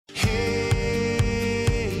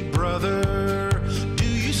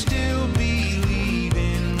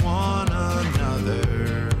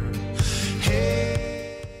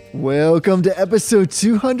Welcome to episode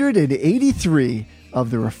 283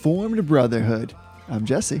 of the Reformed Brotherhood. I'm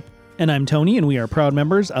Jesse. And I'm Tony, and we are proud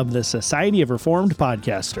members of the Society of Reformed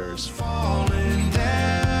Podcasters. Falling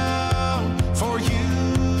down for you.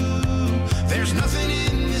 There's nothing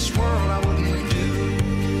in this world I wouldn't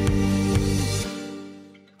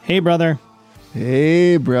do. Hey, brother.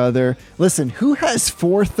 Hey, brother. Listen, who has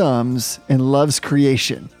four thumbs and loves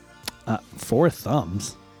creation? Four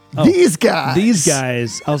thumbs? Oh, these guys. These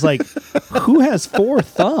guys. I was like, who has four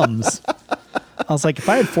thumbs? I was like, if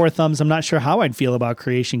I had four thumbs, I'm not sure how I'd feel about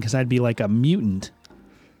creation because I'd be like a mutant.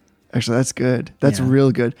 Actually, that's good. That's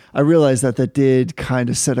real good. I realized that did kind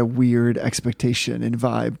of set a weird expectation and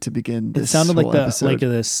vibe to begin this. It sounded like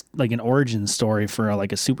episode. like an origin story for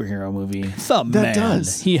like a superhero movie. Thumb That Man.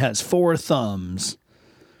 does. He has four thumbs.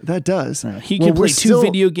 That does. He can play two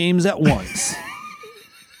video games at once.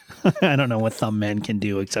 I don't know what Thumb Man can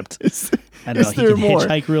do except I don't know. He can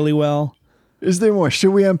hitchhike really well. Is there more?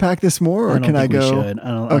 Should we unpack this more, or can I go? We should.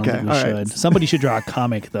 I don't think we should. Right. Somebody should draw a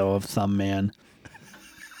comic though of Thumb Man.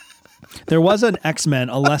 There was an X-Men,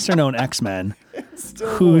 a lesser known X-Men,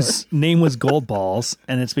 whose name was Gold Balls,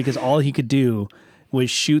 and it's because all he could do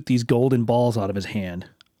was shoot these golden balls out of his hand.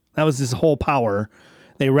 That was his whole power.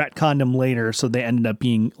 They retconned him later, so they ended up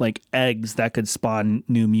being like eggs that could spawn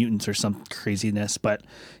new mutants or some craziness. But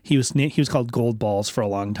he was called Gold Balls for a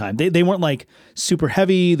long time. They weren't like super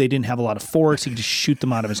heavy. They didn't have a lot of force. He could just shoot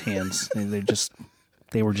them out of his hands.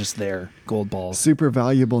 They were just there, gold balls. Super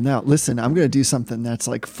valuable. Now, listen, I'm going to do something that's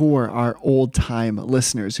like for our old time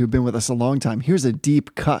listeners who've been with us a long time. Here's a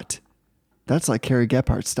deep cut. That's like Carrie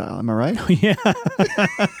Gephardt style. Am I right? Yeah.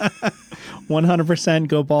 100%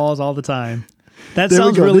 go balls all the time. That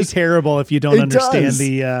sounds really terrible if you don't understand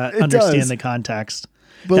the context.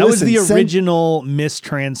 But that was the original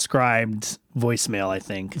mistranscribed voicemail, I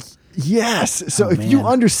think. Yes. So if you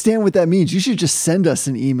understand what that means, you should just send us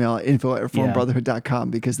an email at info@reformedbrotherhood.com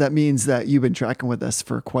because that means that you've been tracking with us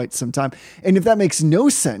for quite some time. And if that makes no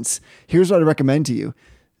sense, here's what I recommend to you.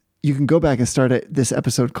 You can go back and start at this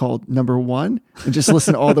episode called number 1 and just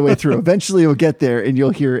listen all the way through. Eventually you'll get there and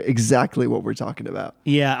you'll hear exactly what we're talking about.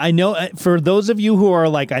 Yeah, I know. For those of you who are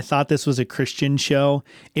like, I thought this was a Christian show,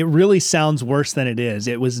 it really sounds worse than it is.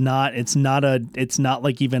 It was not. It's not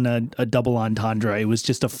like even a double entendre. It was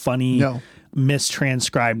just a funny,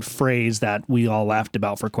 mistranscribed phrase that we all laughed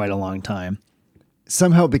about for quite a long time.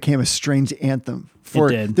 Somehow it became a strange anthem. It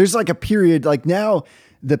did. There's like a period, like now,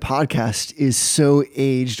 the podcast is so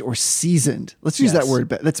aged or seasoned. Let's use that word.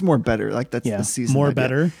 That's more better. Like that's the seasoned. More idea.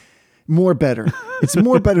 better. More better. It's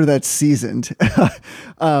more better that's seasoned.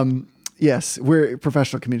 Yes, we're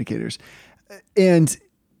professional communicators. And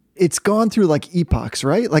it's gone through like epochs,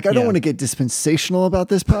 right? Like I don't want to get dispensational about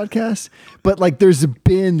this podcast, but like there's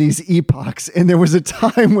been these epochs and there was a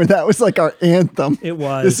time where that was like our anthem. It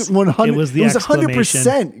was. This 100, it was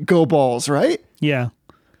 100% go balls, right? Yeah.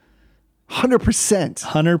 100%.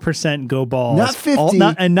 100% go balls. Not 50.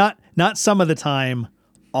 Not some of the time,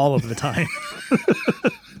 all of the time.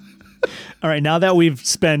 All right, now that we've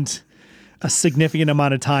spent a significant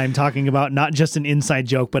amount of time talking about not just an inside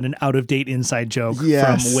joke, but an out-of-date inside joke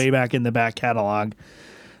from way back in the back catalog,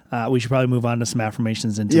 we should probably move on to some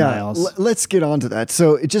affirmations and denials. Yeah, let's get on to that.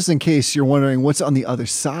 So just in case you're wondering what's on the other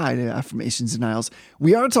side of affirmations and denials,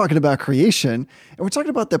 we are talking about creation, and we're talking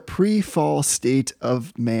about the pre-fall state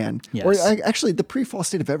of man, or actually the pre-fall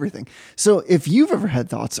state of everything. So if you've ever had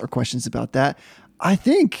thoughts or questions about that, I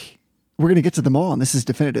think we're going to get to them all, and this is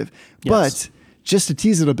definitive. But just to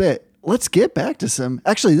tease it a bit, let's get back to some.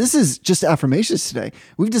 Actually, this is just affirmations today.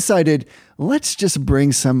 We've decided let's just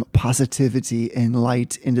bring some positivity and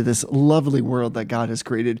light into this lovely world that God has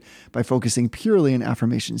created by focusing purely on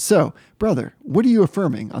affirmations. So, brother, what are you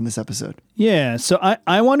affirming on this episode? Yeah, so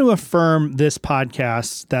I want to affirm this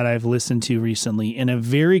podcast that I've listened to recently in a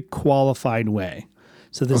very qualified way.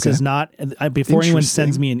 So this is not, before anyone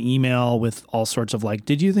sends me an email with all sorts of like,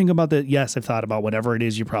 did you think about that? Yes, I've thought about whatever it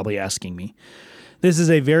is you're probably asking me. This is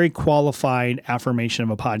a very qualified affirmation of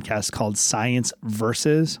a podcast called Science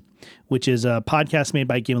Versus, which is a podcast made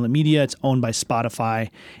by Gimlet Media. It's owned by Spotify.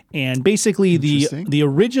 And basically the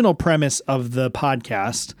original premise of the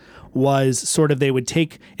podcast was sort of they would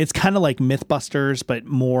take, it's kind of like Mythbusters, but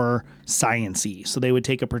more science-y. So they would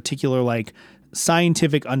take a particular like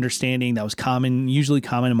scientific understanding that was usually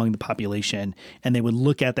common among the population, and they would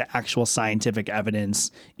look at the actual scientific evidence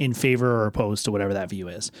in favor or opposed to whatever that view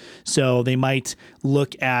is. So they might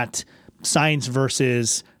look at science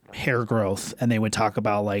versus hair growth, and they would talk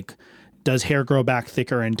about like, does hair grow back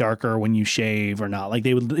thicker and darker when you shave or not? Like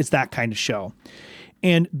it's that kind of show.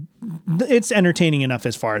 And it's entertaining enough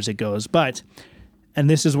as far as it goes, but and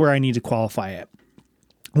this is where I need to qualify it.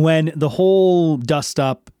 When the whole dust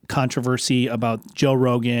up controversy about Joe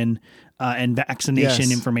Rogan and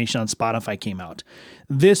vaccination information on Spotify came out,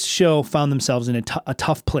 this show found themselves in a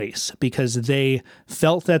tough place because they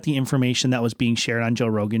felt that the information that was being shared on Joe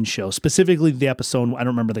Rogan's show, specifically the episode, I don't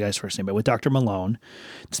remember the guy's first name, but with Dr. Malone,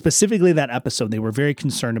 specifically that episode, they were very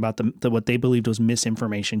concerned about what they believed was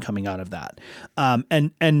misinformation coming out of that.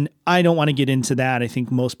 And I don't want to get into that. I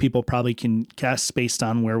think most people probably can guess based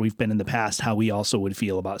on where we've been in the past, how we also would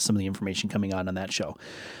feel about some of the information coming out on that show.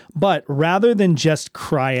 But rather than just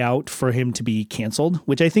cry out for him to be canceled,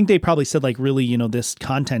 which I think they probably said, like, really, this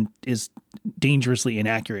content is dangerously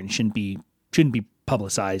inaccurate and shouldn't be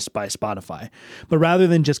publicized by Spotify. But rather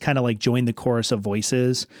than just kind of like join the chorus of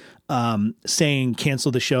voices saying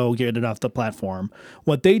cancel the show, get it off the platform,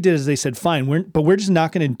 what they did is they said, fine, we're just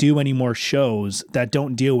not going to do any more shows that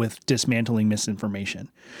don't deal with dismantling misinformation.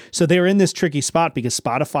 So they're in this tricky spot because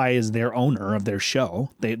Spotify is their owner of their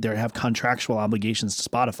show. They have contractual obligations to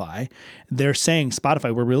Spotify. They're saying,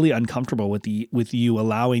 Spotify, we're really uncomfortable with you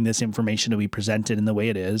allowing this information to be presented in the way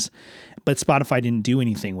it is. But Spotify didn't do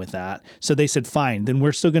anything with that. So they said, fine, then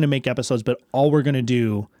we're still going to make episodes, but all we're going to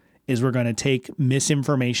do is we're going to take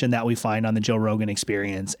misinformation that we find on the Joe Rogan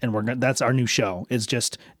Experience, and that's our new show. It's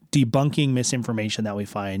just debunking misinformation that we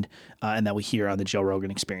find and that we hear on the Joe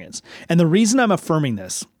Rogan Experience. And the reason I'm affirming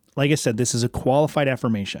this, like I said, this is a qualified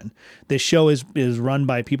affirmation. This show is run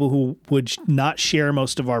by people who would not share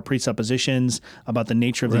most of our presuppositions about the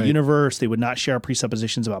nature of the universe. They would not share our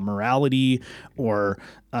presuppositions about morality or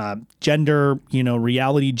gender,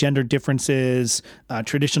 reality, gender differences,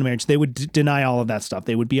 traditional marriage. They would deny all of that stuff.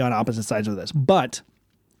 They would be on opposite sides of this. But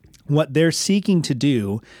what they're seeking to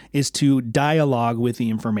do is to dialogue with the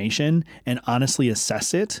information and honestly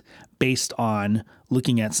assess it based on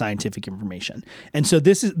looking at scientific information. And so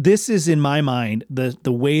this is in my mind,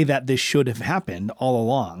 the way that this should have happened all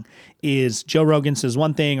along is Joe Rogan says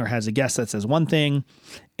one thing or has a guest that says one thing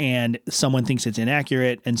and someone thinks it's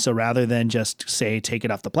inaccurate. And so rather than just say, take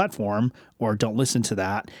it off the platform or don't listen to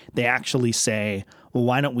that, they actually say, well,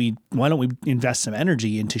 why don't we invest some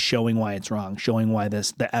energy into showing why it's wrong, showing why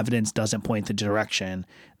the evidence doesn't point the direction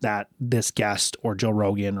that this guest or Joe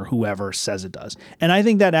Rogan or whoever says it does. And I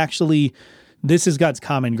think that actually this is God's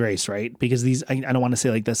common grace, right? Because I don't want to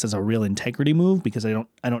say like this is a real integrity move because I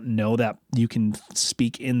don't know that you can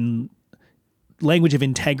speak in language of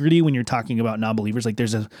integrity when you're talking about non-believers. Like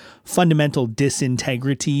there's a fundamental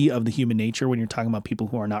disintegrity of the human nature when you're talking about people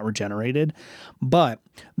who are not regenerated. But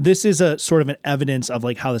this is a sort of an evidence of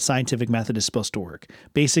like how the scientific method is supposed to work.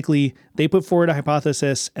 Basically, they put forward a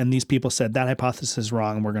hypothesis and these people said that hypothesis is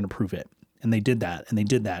wrong and we're going to prove it. And they did that, and they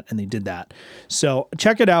did that, and they did that. So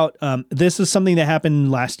check it out. This is something that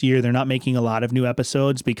happened last year. They're not making a lot of new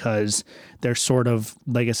episodes because they're sort of,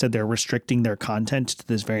 like I said, they're restricting their content to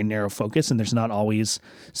this very narrow focus, and there's not always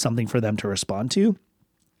something for them to respond to.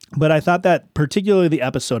 But I thought that particularly the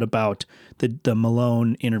episode about the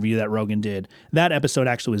Malone interview that Rogan did, that episode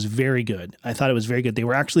actually was very good. I thought it was very good. They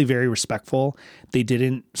were actually very respectful. They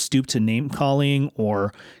didn't stoop to name calling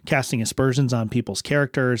or casting aspersions on people's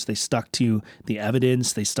characters. They stuck to the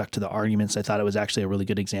evidence. They stuck to the arguments. I thought it was actually a really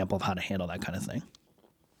good example of how to handle that kind of thing.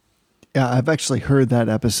 Yeah, I've actually heard that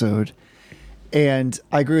episode and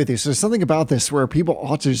I agree with you. So there's something about this where people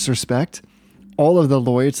ought to just respect all of the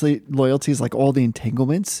loyalties, like all the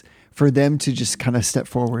entanglements for them to just kind of step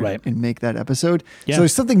forward and make that episode. Yeah. So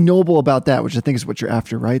there's something noble about that, which I think is what you're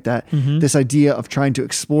after, right? That this idea of trying to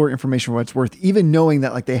explore information for what it's worth, even knowing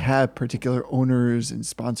that like they have particular owners and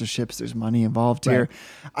sponsorships, there's money involved here.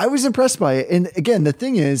 I was impressed by it. And again, the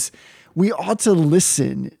thing is, we ought to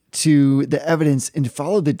listen to the evidence and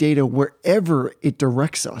follow the data wherever it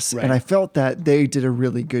directs us. And I felt that they did a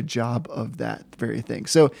really good job of that very thing.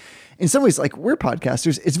 So in some ways, like we're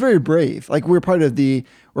podcasters, it's very brave. Like we're part of the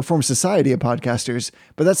Reformed Society of Podcasters,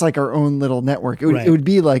 but that's like our own little network. It would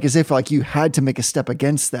be like as if like you had to make a step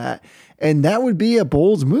against that. And that would be a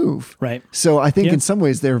bold move. Right. So I think in some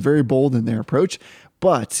ways they're very bold in their approach.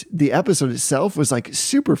 But the episode itself was like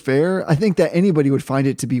super fair. I think that anybody would find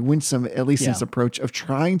it to be winsome, at least in its approach of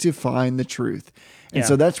trying to find the truth. And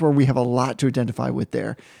so that's where we have a lot to identify with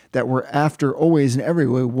there, that we're after always and every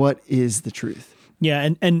way, what is the truth? Yeah.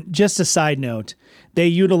 And just a side note, they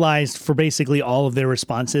utilized for basically all of their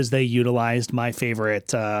responses, they utilized my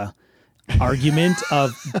favorite argument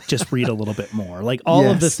of just read a little bit more. Like all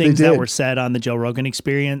of the things that were said on the Joe Rogan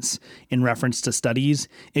Experience in reference to studies,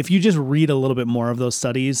 if you just read a little bit more of those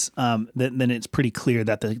studies, then it's pretty clear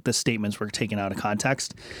that the statements were taken out of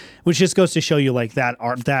context, which just goes to show you like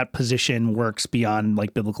that position works beyond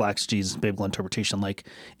like biblical exegesis, biblical interpretation. Like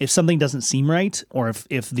if something doesn't seem right, or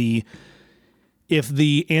if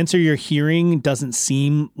the answer you're hearing doesn't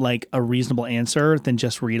seem like a reasonable answer, then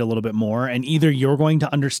just read a little bit more. And either you're going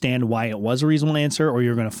to understand why it was a reasonable answer, or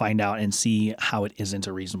you're going to find out and see how it isn't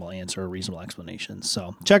a reasonable answer or reasonable explanation.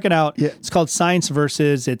 So check it out. Yeah. It's called Science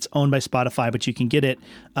Versus. It's owned by Spotify, but you can get it.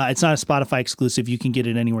 It's not a Spotify exclusive. You can get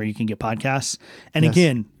it anywhere you can get podcasts. And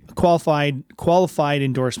again, qualified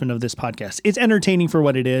endorsement of this podcast. It's entertaining for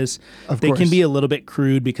what it is. They can be a little bit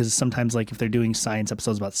crude because sometimes, like if they're doing science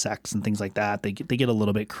episodes about sex and things like that, they get a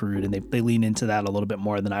little bit crude, and they lean into that a little bit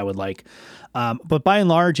more than I would like. But by and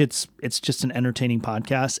large, it's just an entertaining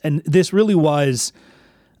podcast. And this really was.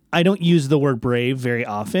 I don't use the word brave very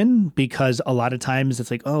often because a lot of times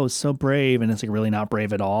it's like, oh, it's so brave. And it's like really not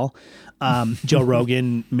brave at all. Joe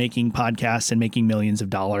Rogan making podcasts and making millions of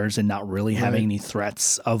dollars and not really having any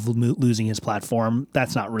threats of losing his platform.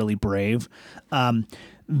 That's not really brave.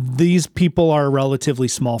 These people are relatively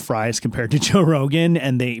small fries compared to Joe Rogan,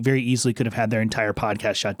 and they very easily could have had their entire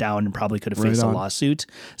podcast shut down and probably could have faced a lawsuit.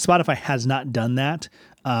 Spotify has not done that.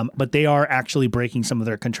 But they are actually breaking some of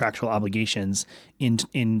their contractual obligations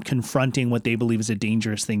in confronting what they believe is a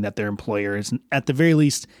dangerous thing that their employer is at the very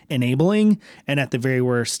least enabling, and at the very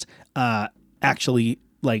worst, actually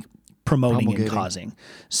like promoting and causing.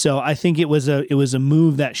 So I think it was a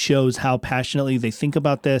move that shows how passionately they think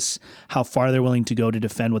about this, how far they're willing to go to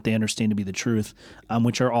defend what they understand to be the truth,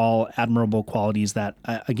 which are all admirable qualities that,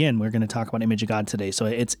 again, we're going to talk about image of God today. So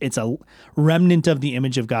it's a remnant of the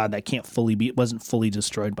image of God that wasn't fully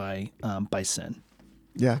destroyed by sin.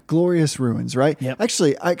 Yeah, glorious ruins, right? Yep.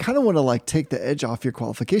 Actually, I kind of want to like take the edge off your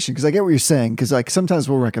qualification because I get what you're saying. Because like sometimes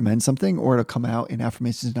we'll recommend something or it'll come out in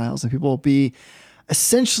Affirmations and Denials, and people will be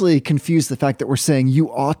essentially confuse the fact that we're saying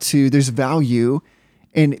there's value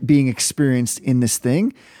in being experienced in this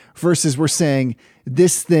thing versus we're saying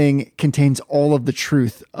this thing contains all of the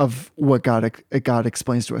truth of what God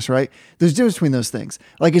explains to us, right? There's a difference between those things.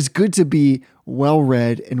 Like it's good to be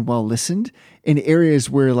well-read and well-listened in areas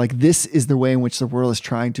where like this is the way in which the world is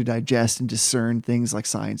trying to digest and discern things like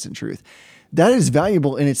science and truth. That is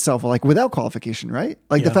valuable in itself, like without qualification, right?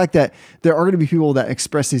 Like the fact that there are going to be people that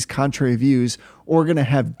express these contrary views or going to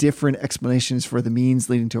have different explanations for the means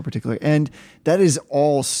leading to a particular end. That is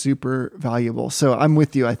all super valuable. So I'm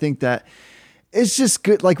with you. I think that it's just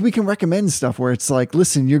good. Like we can recommend stuff where it's like,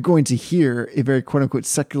 listen, you're going to hear a very quote unquote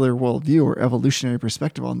secular worldview or evolutionary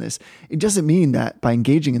perspective on this. It doesn't mean that by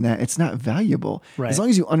engaging in that, it's not valuable. Right. As long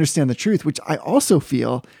as you understand the truth, which I also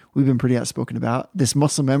feel we've been pretty outspoken about, this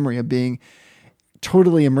muscle memory of being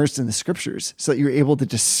totally immersed in the scriptures so that you're able to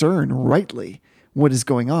discern rightly what is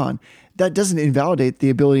going on. That doesn't invalidate the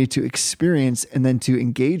ability to experience and then to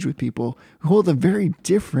engage with people who hold a very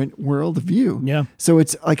different worldview. Yeah. So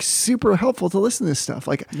it's like super helpful to listen to this stuff.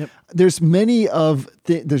 Like there's many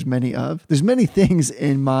things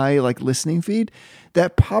in my like listening feed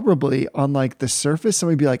that probably on like the surface,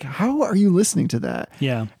 somebody would be like, how are you listening to that?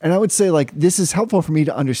 Yeah. And I would say like, this is helpful for me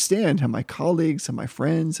to understand how my colleagues and my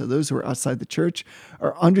friends or those who are outside the church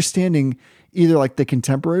are understanding either like the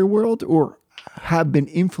contemporary world or have been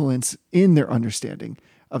influenced in their understanding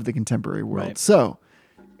of the contemporary world. Right. So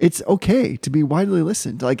it's okay to be widely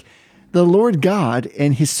listened. Like the Lord God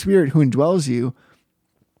and his Spirit who indwells you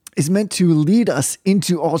is meant to lead us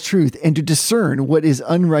into all truth and to discern what is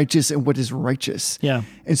unrighteous and what is righteous. Yeah.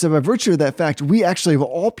 And so by virtue of that fact, we actually of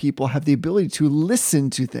all people have the ability to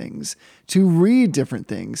listen to things, to read different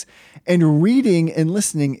things. And reading and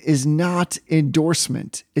listening is not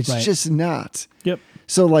endorsement. It's just not. Yep.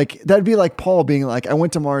 So like, that'd be like Paul being like, I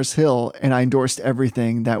went to Mars Hill and I endorsed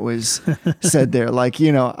everything that was said there. Like,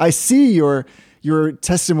 I see your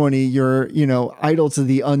testimony, your, idol to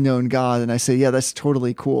the unknown God. And I say, yeah, that's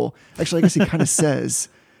totally cool. Actually, I guess he kind of says,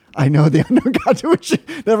 I know the unknown God to which,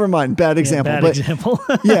 never mind, bad example.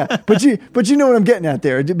 Yeah, but you know what I'm getting at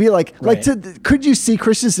there. It'd be like, could you see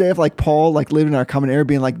Christians today if like Paul, like living in our common era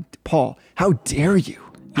being like, Paul, how dare you?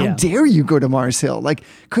 How dare you go to Mars Hill? Like,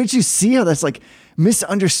 couldn't you see how that's like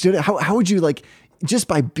misunderstood? How would you like, just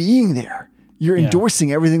by being there, you're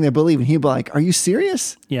endorsing everything they believe. And he'd be like, are you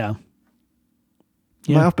serious? Yeah.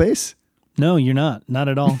 Am I off base? No, you're not. Not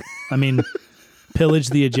at all. I mean, pillage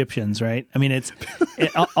the Egyptians, right? I mean,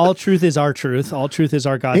 all truth is our truth. All truth is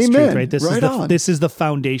our God's truth, right? This is the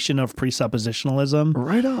foundation of presuppositionalism.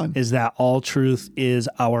 Right on. Is that all truth is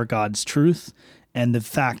our God's truth. And the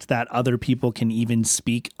fact that other people can even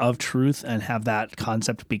speak of truth and have that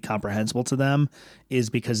concept be comprehensible to them is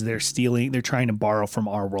because they're trying to borrow from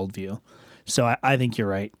our worldview. So I think you're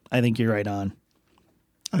right. I think you're right on.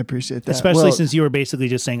 I appreciate that. Especially since you were basically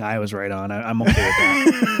just saying I was right on. I'm okay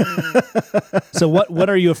with that. So what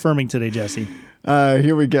are you affirming today, Jesse?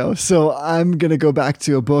 Here we go. So I'm going to go back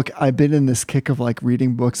to a book. I've been in this kick of like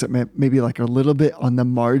reading books that maybe like a little bit on the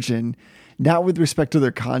margin, not with respect to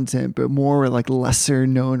their content, but more like lesser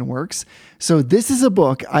known works. So this is a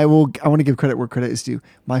book I want to give credit where credit is due.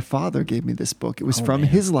 My father gave me this book. It was from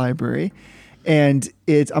his library, and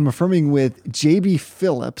I'm affirming with J.B.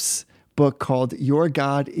 Phillips' book called Your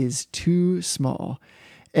God is Too Small.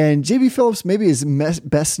 And J.B. Phillips maybe is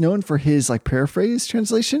best known for his like paraphrase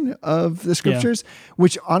translation of the scriptures,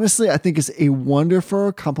 which honestly I think is a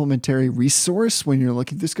wonderful complementary resource when you're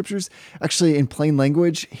looking through scriptures. Actually, in plain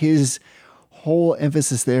language, his whole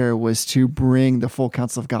emphasis there was to bring the full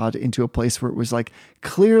counsel of God into a place where it was like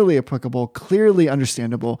clearly applicable, clearly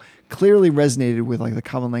understandable, clearly resonated with like the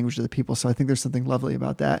common language of the people. So I think there's something lovely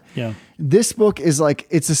about that. Yeah. This book is like,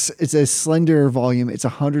 it's a slender volume. It's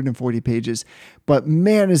 140 pages, but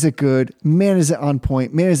man, is it good. Man, is it on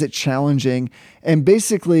point. Man, is it challenging. And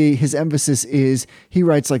basically his emphasis is, he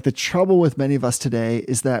writes like, the trouble with many of us today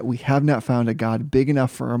is that we have not found a God big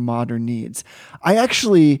enough for our modern needs. I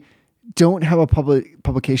actually don't have a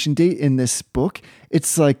publication date in this book.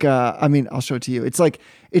 It's like, I'll show it to you. It's like,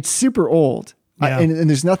 it's super old. Yeah. And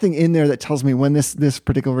there's nothing in there that tells me when this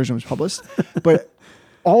particular version was published, but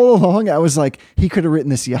all along I was like, he could have written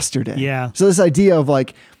this yesterday. Yeah. So this idea of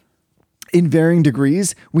like, in varying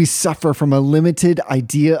degrees, we suffer from a limited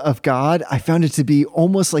idea of God. I found it to be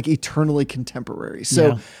almost like eternally contemporary.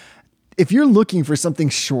 So if you're looking for something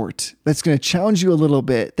short that's going to challenge you a little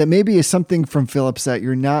bit, that maybe is something from Phillips that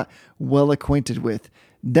you're not well acquainted with,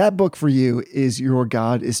 that book for you is Your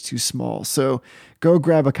God is Too Small. So go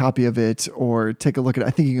grab a copy of it or take a look at it. I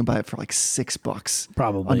think you can buy it for like $6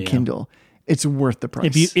 probably on Kindle. It's worth the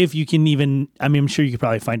price. If you can even, I'm sure you could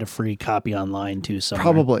probably find a free copy online too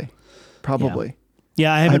somewhere. Probably.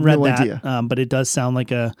 Yeah, I haven't read no that, idea. But it does sound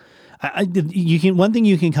like one thing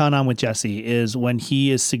you can count on with Jesse is when he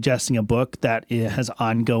is suggesting a book that it has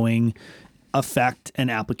ongoing effect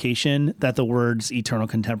and application, that the words eternal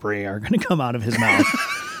contemporary are going to come out of his mouth.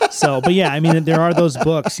 So, but yeah, I mean, there are those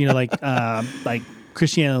books, like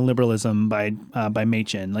Christianity and Liberalism by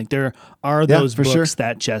Machen. Like there are those books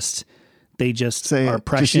that just are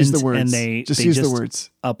prescient and they use the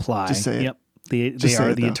words. Apply. Just say it. Yep. They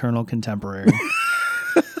are the eternal contemporary.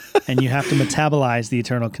 And you have to metabolize the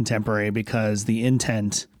eternal contemporary because the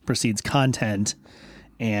intent precedes content.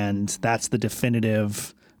 And that's the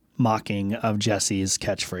definitive mocking of Jesse's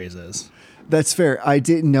catchphrases. That's fair. I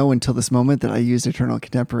didn't know until this moment that I used eternal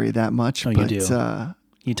contemporary that much. Oh, but, you do.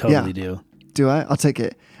 You totally do. Do I? I'll take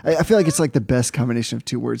it. I feel like it's like the best combination of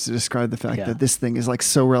two words to describe the fact that this thing is like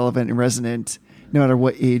so relevant and resonant no matter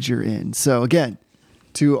what age you're in. So again,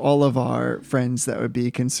 to all of our friends that would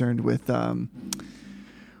be concerned with,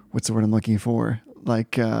 what's the word I'm looking for?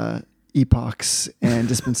 Like epochs and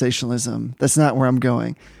dispensationalism. That's not where I'm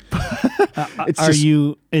going.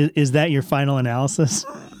 Is that your final analysis?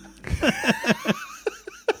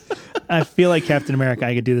 I feel like Captain America.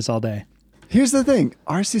 I could do this all day. Here's the thing.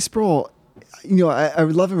 R.C. Sproul, I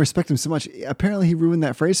would love and respect him so much. Apparently he ruined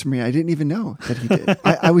that phrase for me. I didn't even know that he did.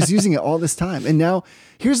 I was using it all this time. And now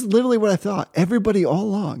here's literally what I thought. Everybody all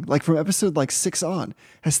along, like from episode 6 on,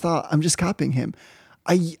 has thought I'm just copying him.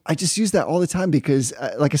 I just use that all the time because,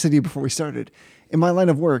 like I said to you before we started, in my line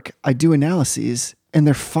of work, I do analyses and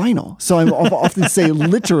they're final. So I often say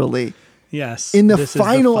literally, yes, in the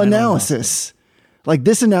final analysis. Like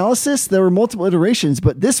this analysis, there were multiple iterations,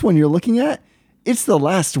 but this one you're looking at, it's the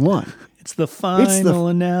last one. It's the final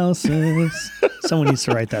analysis. Someone needs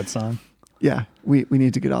to write that song. Yeah, we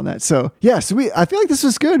need to get on that. So yeah, I feel like this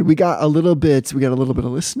was good. We got a little bit of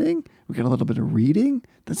listening. We got a little bit of reading.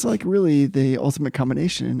 That's like really the ultimate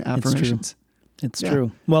combination in affirmations. It's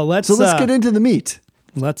true. Well, let's get into the meat.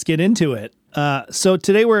 Let's get into it. So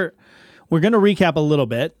today we're going to recap a little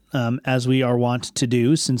bit, as we are wont to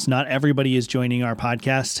do, since not everybody is joining our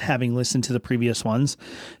podcast having listened to the previous ones.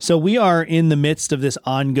 So we are in the midst of this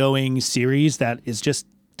ongoing series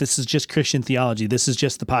this is just Christian theology. This is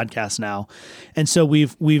just the podcast now. And so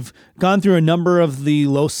we've gone through a number of the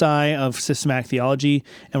loci of systematic theology,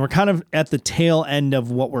 and we're kind of at the tail end of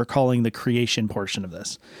what we're calling the creation portion of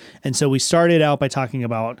this. And so we started out by talking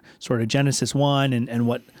about sort of Genesis 1 and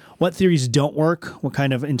what what theories don't work, what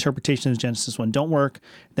kind of interpretations of Genesis 1 don't work.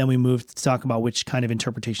 Then we moved to talk about which kind of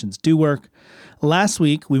interpretations do work. Last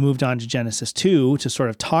week, we moved on to Genesis 2 to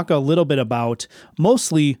sort of talk a little bit about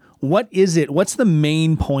mostly what's the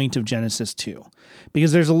main point of Genesis 2?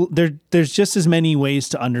 Because there's just as many ways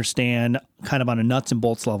to understand kind of on a nuts and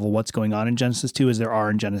bolts level what's going on in Genesis 2 as there are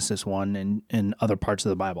in Genesis 1 and other parts of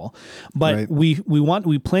the Bible. But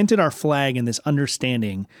we planted our flag in this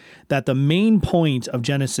understanding that the main point of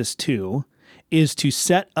Genesis 2 is to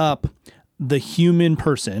set up the human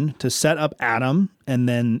person, to set up Adam and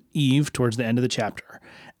then Eve towards the end of the chapter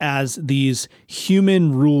as these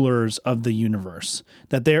human rulers of the universe,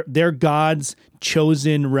 that they're God's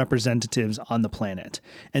chosen representatives on the planet.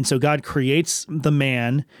 And so God creates the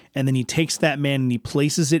man, and then he takes that man and he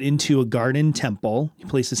places it into a garden temple. He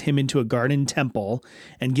places him into a garden temple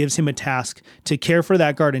and gives him a task to care for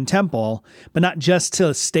that garden temple, but not just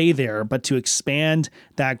to stay there, but to expand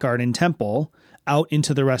that garden temple out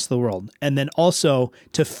into the rest of the world. And then also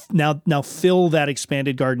to now fill that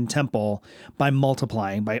expanded garden temple by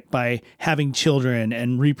multiplying, by having children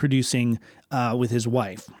and reproducing with his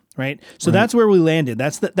wife, right? So that's where we landed.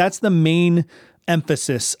 That's the main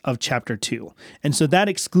emphasis of chapter 2. And so that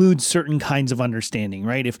excludes certain kinds of understanding,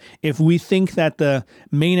 right? If we think that the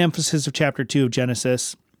main emphasis of chapter 2 of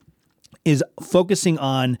Genesis is focusing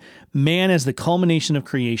on man as the culmination of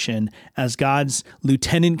creation, as God's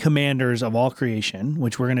lieutenant commanders of all creation,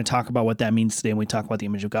 which we're going to talk about what that means today when we talk about the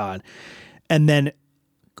image of God. And then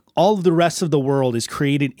all of the rest of the world is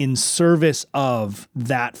created in service of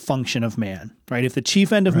that function of man, right? If the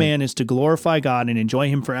chief end of man is to glorify God and enjoy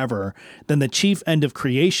him forever, then the chief end of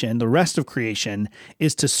creation, the rest of creation,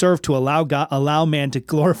 is to serve to allow man to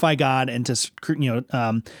glorify God and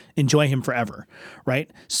to enjoy him forever,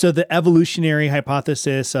 right? So the evolutionary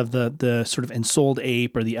hypothesis of the sort of ensouled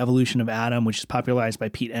ape, or the evolution of Adam, which is popularized by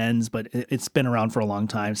Pete Enns, but it's been around for a long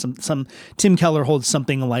time. Some Tim Keller holds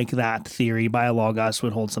something like that theory. Biologos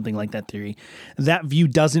would hold something like that theory. That view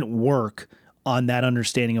doesn't work on that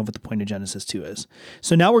understanding of what the point of Genesis 2 is.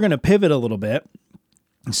 So now we're going to pivot a little bit.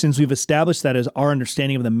 Since we've established that as our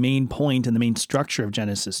understanding of the main point and the main structure of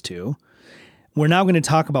Genesis 2, we're now going to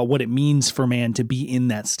talk about what it means for man to be in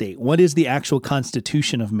that state. What is the actual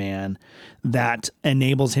constitution of man that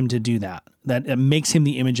enables him to do that makes him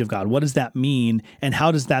the image of God? What does that mean? And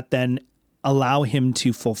how does that then allow him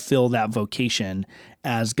to fulfill that vocation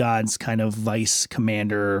as God's kind of vice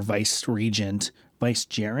commander, vice regent?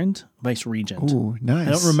 Ooh, nice.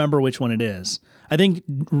 I don't remember which one it is. I think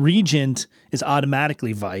regent is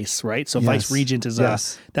automatically vice, right? So vice regent is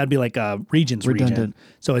that'd be like a regent's regent.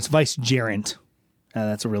 So it's vicegerent.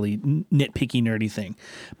 That's a really nitpicky, nerdy thing.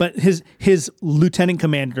 But his lieutenant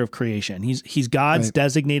commander of creation, he's God's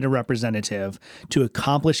designated representative to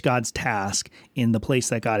accomplish God's task in the place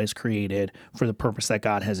that God has created for the purpose that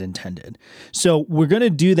God has intended. So we're going to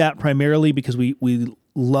do that primarily because we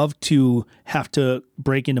love to have to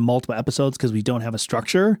break into multiple episodes because we don't have a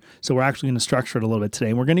structure. So we're actually going to structure it a little bit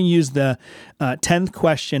today. We're going to use the 10th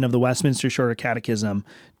question of the Westminster Shorter Catechism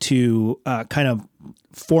to kind of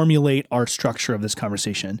formulate our structure of this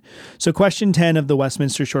conversation. So question 10 of the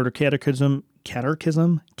Westminster Shorter Catechism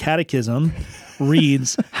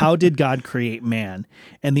reads, how did God create man?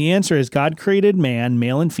 And the answer is God created man,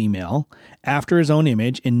 male and female, after his own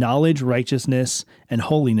image, in knowledge, righteousness, and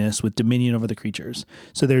holiness, with dominion over the creatures.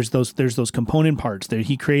 So there's those component parts there.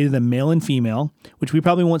 He created them male and female, which we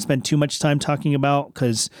probably won't spend too much time talking about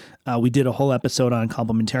because we did a whole episode on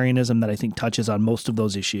complementarianism that I think touches on most of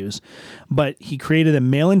those issues. But he created them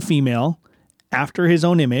male and female after his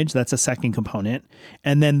own image. That's a second component.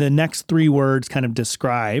 And then the next three words kind of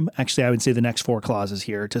describe, actually I would say the next four clauses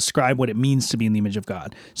here, describe what it means to be in the image of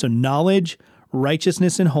God. So knowledge,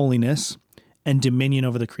 righteousness, and holiness, and dominion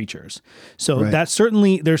over the creatures. So there's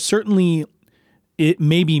certainly it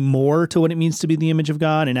may be more to what it means to be the image of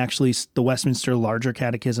God, and actually the Westminster Larger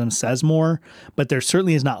Catechism says more, but there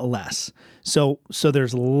certainly is not less. So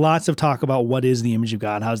there's lots of talk about what is the image of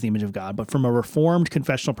God, how's the image of God, but from a Reformed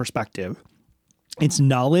confessional perspective, it's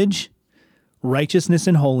knowledge, righteousness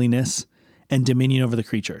and holiness, and dominion over the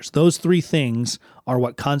creatures. Those three things are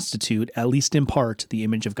what constitute, at least in part, the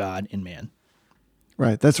image of God in man.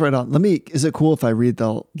 Right. That's right on. Is it cool if I read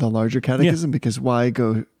the larger catechism? Yeah. Because why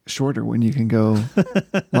go shorter when you can go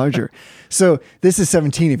larger? So this is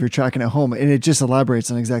 17 if you're tracking at home, and it just elaborates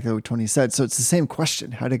on exactly what Tony said. So it's the same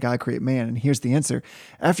question. How did God create man? And here's the answer.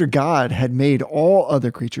 After God had made all other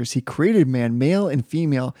creatures, he created man, male and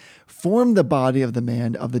female, formed the body of the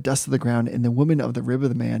man of the dust of the ground and the woman of the rib of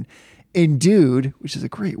the man, endued, which is a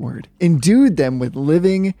great word, endued them with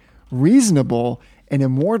living, reasonable, and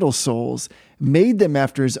immortal souls, made them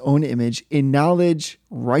after his own image in knowledge,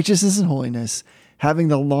 righteousness, and holiness, having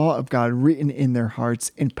the law of God written in their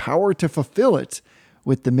hearts, in power to fulfill it,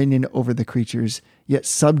 with dominion over the creatures, yet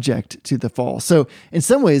subject to the fall. So in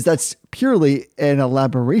some ways, that's purely an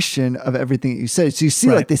elaboration of everything that you said. So you see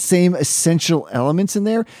like the same essential elements in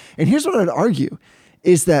there. And here's what I'd argue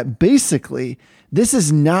is that basically this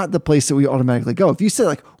is not the place that we automatically go. If you say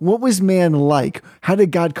like, what was man like? How did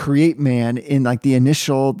God create man in like the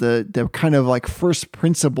initial, the kind of like first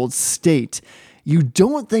principled state? You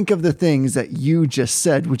don't think of the things that you just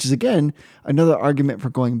said, which is, again, another argument for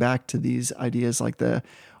going back to these ideas like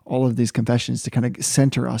all of these confessions to kind of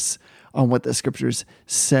center us on what the scriptures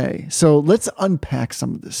say. So let's unpack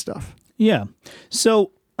some of this stuff. Yeah.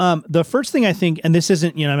 So the first thing I think, and this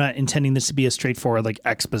isn't, I'm not intending this to be a straightforward like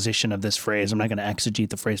exposition of this phrase. I'm not going to exegete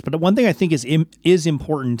the phrase, but one thing I think is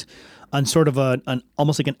important on sort of an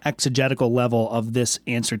almost like an exegetical level of this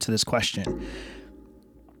answer to this question.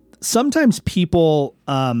 Sometimes people,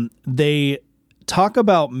 they talk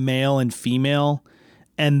about male and female,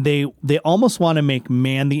 and they almost want to make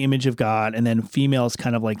man the image of God, and then female is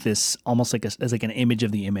kind of like this, almost like as like an image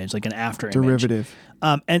of the image, like an after image. Derivative.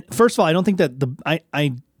 And first of all, I don't think that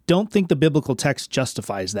I don't think the biblical text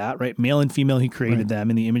justifies that, right? Male and female, he created them.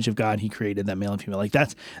 In the image of God, he created them, male and female. Like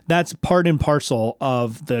that's part and parcel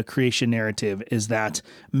of the creation narrative, is that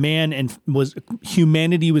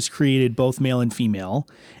humanity was created both male and female,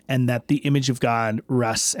 and that the image of God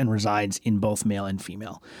rests and resides in both male and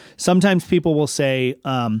female. Sometimes people will say,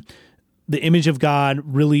 the image of God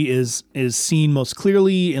really is seen most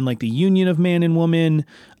clearly in like the union of man and woman.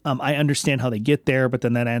 I understand how they get there, but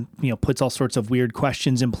then that puts all sorts of weird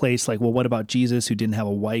questions in place, like, well, what about Jesus, who didn't have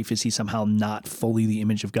a wife? Is he somehow not fully the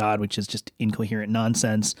image of God, which is just incoherent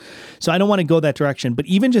nonsense? So I don't want to go that direction. But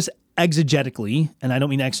even just exegetically, and I don't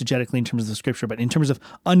mean exegetically in terms of the scripture, but in terms of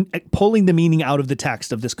pulling the meaning out of the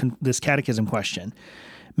text of this catechism question,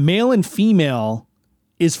 male and female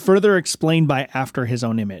is further explained by after his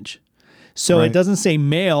own image. So it doesn't say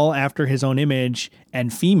male after his own image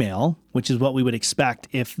and female, which is what we would expect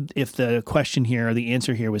if the question here or the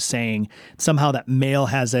answer here was saying somehow that male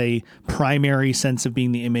has a primary sense of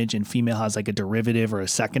being the image and female has like a derivative or a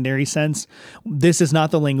secondary sense. This is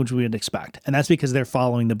not the language we would expect. And that's because they're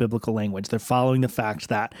following the biblical language. They're following the fact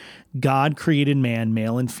that God created man,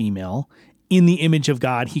 male and female. In the image of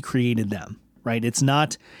God, he created them. Right. It's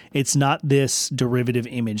not this derivative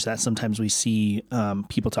image that sometimes we see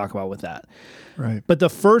people talk about with that. Right. But the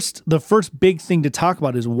first big thing to talk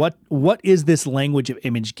about is what is this language of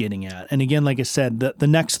image getting at? And again, like I said, the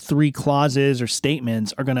next three clauses or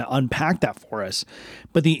statements are going to unpack that for us.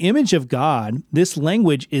 But the image of God, this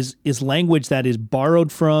language is language that is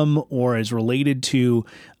borrowed from or is related to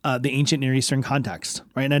the ancient Near Eastern context,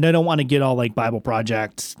 right? And I don't want to get all like Bible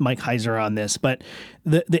Project, Mike Heiser on this, but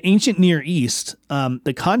the ancient Near East,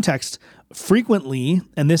 the context frequently,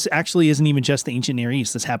 and this actually isn't even just the ancient Near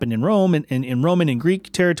East. This happened in Rome and in Roman and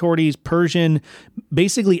Greek territories, Persian,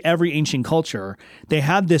 basically every ancient culture. They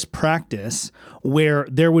had this practice where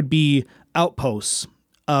there would be outposts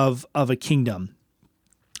of a kingdom.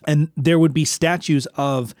 And there would be statues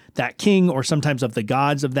of that king or sometimes of the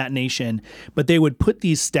gods of that nation, but they would put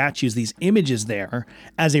these statues, these images there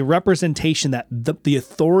as a representation that the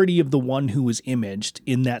authority of the one who was imaged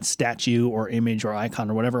in that statue or image or icon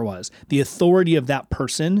or whatever it was, the authority of that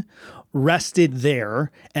person rested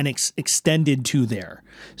there and extended to there.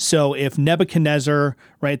 So if Nebuchadnezzar,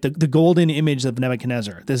 right, the golden image of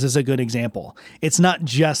Nebuchadnezzar, this is a good example. It's not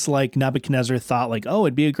just like Nebuchadnezzar thought like, oh,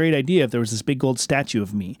 it'd be a great idea if there was this big gold statue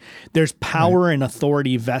of me. There's power and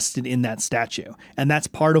authority vested in that statue. And that's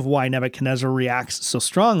part of why Nebuchadnezzar reacts so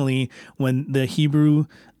strongly when the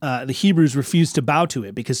Hebrews refuse to bow to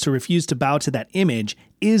it, because to refuse to bow to that image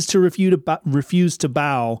is to refuse to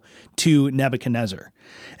bow to Nebuchadnezzar.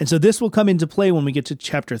 And so this will come into play when we get to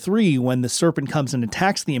chapter 3, when the serpent comes and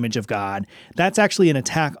attacks the image of God. That's actually an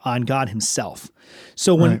attack on God himself.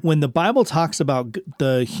 So when the Bible talks about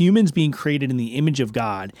the humans being created in the image of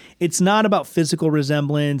God, it's not about physical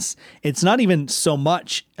resemblance. It's not even so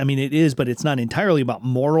much, I mean, it is, but it's not entirely about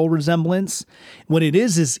moral resemblance. What it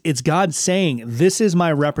is it's God saying, this is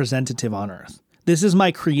my representative on earth. This is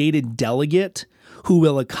my created delegate who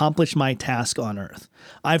will accomplish my task on earth.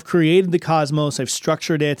 I've created the cosmos, I've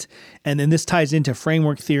structured it, and then this ties into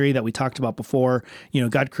framework theory that we talked about before.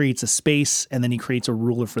 God creates a space, and then he creates a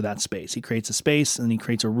ruler for that space. He creates a space, and then he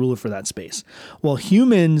creates a ruler for that space. Well,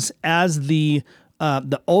 humans, as the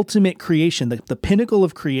ultimate creation, the pinnacle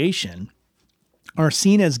of creation, are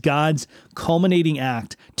seen as God's culminating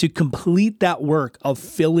act to complete that work of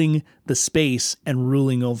filling the space and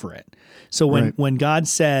ruling over it. So when God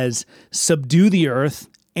says, subdue the earth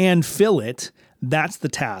and fill it, that's the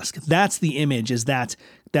task. That's the image, is that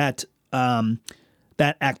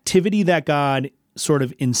activity that God sort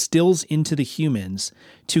of instills into the humans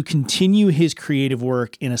to continue his creative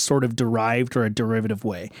work in a sort of derived or a derivative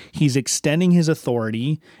way. He's extending his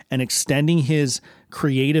authority and extending his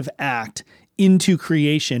creative act into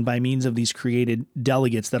creation by means of these created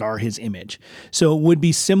delegates that are his image. So it would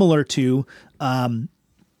be similar to,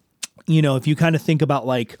 if you kind of think about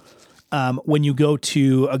like when you go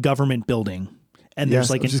to a government building and there's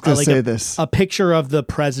like a picture of the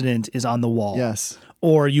president is on the wall. Yes.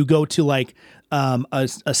 Or you go to like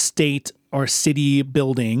a state or city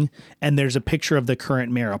building and there's a picture of the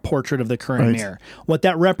current mayor, a portrait of the current mayor. What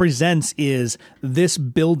that represents is this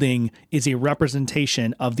building is a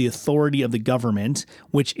representation of the authority of the government,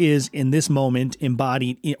 which is in this moment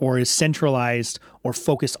embodied or is centralized or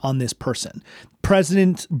focused on this person.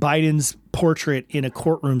 President Biden's portrait in a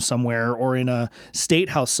courtroom somewhere or in a state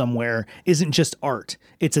house somewhere isn't just art.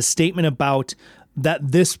 It's a statement about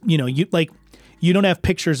that this, you don't have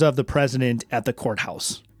pictures of the president at the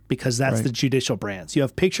courthouse because that's the judicial branch. You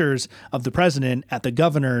have pictures of the president at the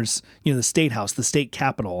governor's, the state house, the state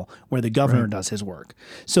capitol, where the governor does his work.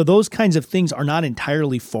 So those kinds of things are not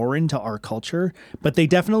entirely foreign to our culture, but they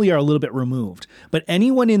definitely are a little bit removed. But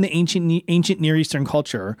anyone in the ancient Near Eastern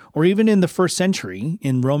culture, or even in the first century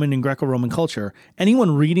in Roman and Greco-Roman culture,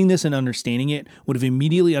 anyone reading this and understanding it would have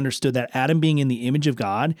immediately understood that Adam being in the image of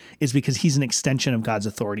God is because he's an extension of God's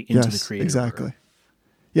authority into the creative exactly. order.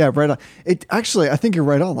 Yeah, right on. I think you're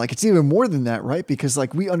right on. Like, it's even more than that, right? Because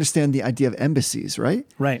like we understand the idea of embassies, right?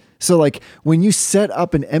 Right. So like when you set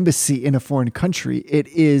up an embassy in a foreign country, it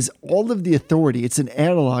is all of the authority. It's an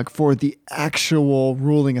analog for the actual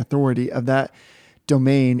ruling authority of that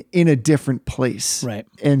domain in a different place. Right.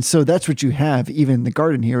 And so that's what you have even in the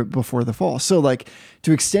garden here before the fall. So like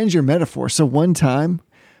to extend your metaphor. So one time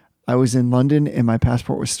I was in London and my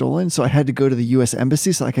passport was stolen. So I had to go to the US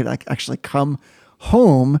embassy so I could like actually come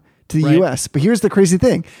home to the US. But here's the crazy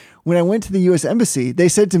thing. When I went to the US embassy, they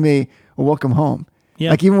said to me, well, welcome home.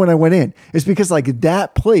 Yeah. Like even when I went in, it's because like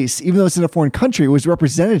that place, even though it's in a foreign country, was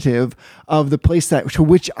representative of the place to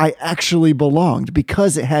which I actually belonged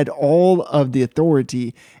because it had all of the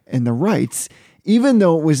authority and the rights, even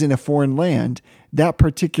though it was in a foreign land. That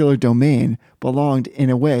particular domain belonged in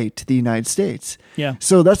a way to the United States. Yeah.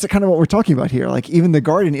 So that's kind of what we're talking about here. Like even the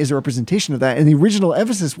garden is a representation of that. And the original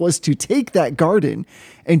emphasis was to take that garden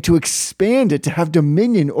and to expand it, to have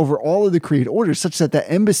dominion over all of the created orders such that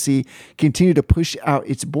that embassy continued to push out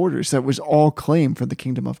its borders. That was all claim for the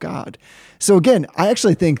kingdom of God. So again, I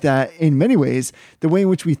actually think that in many ways, the way in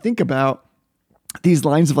which we think about these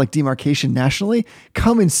lines of like demarcation nationally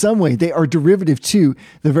come in some way. They are derivative to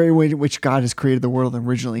the very way in which God has created the world and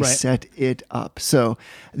originally set it up. So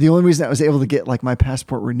the only reason I was able to get like my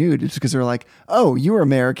passport renewed is because they're like, oh, you're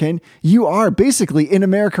American. You are basically in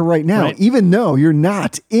America right now, even though you're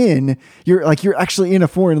not in, you're actually in a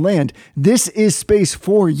foreign land. This is space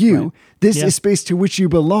for you. Right. This is space to which you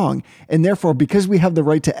belong. And therefore, because we have the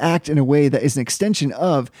right to act in a way that is an extension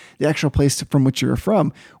of the actual place from which you're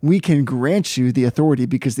from, we can grant you the authority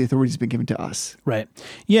because the authority has been given to us. Right.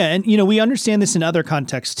 Yeah. And, we understand this in other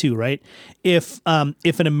contexts too, right? If an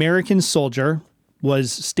American soldier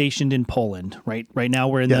was stationed in Poland, right? Right now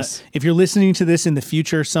we're in if you're listening to this in the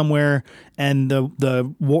future somewhere and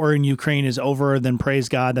the war in Ukraine is over, then praise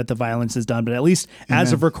God that the violence is done. But at least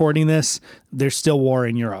as of recording this, there's still war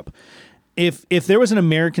in Europe. If there was an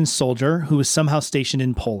American soldier who was somehow stationed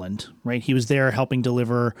in Poland, right? He was there helping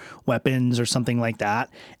deliver weapons or something like that.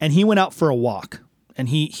 And he went out for a walk and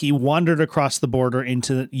he wandered across the border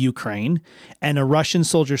into Ukraine and a Russian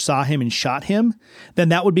soldier saw him and shot him, then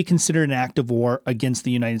that would be considered an act of war against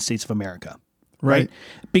the United States of America. Right.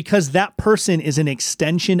 Because that person is an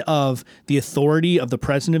extension of the authority of the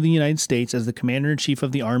President of the United States as the Commander-in-Chief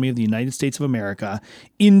of the Army of the United States of America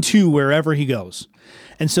into wherever he goes.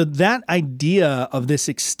 And so that idea of this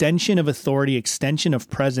extension of authority, extension of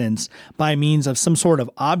presence by means of some sort of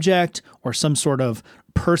object or some sort of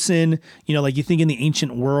person, like you think in the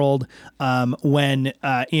ancient world, when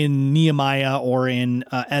in Nehemiah or in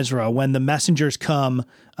Ezra, when the messengers come,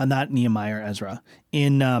 not Nehemiah or Ezra,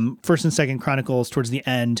 in 1st and 2nd Chronicles towards the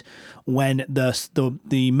end, when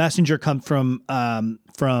the messenger come from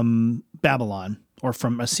Babylon or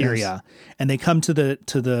from Assyria, and they come to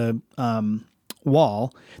the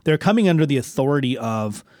wall, they're coming under the authority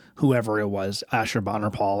of whoever it was,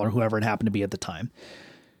 Ashurbanipal or whoever it happened to be at the time.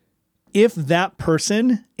 if that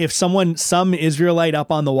person, if some Israelite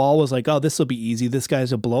up on the wall was like, oh, this will be easy, this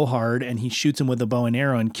guy's a blowhard, and he shoots him with a bow and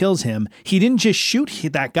arrow and kills him, he didn't just shoot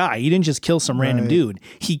that guy. He didn't just kill some random dude.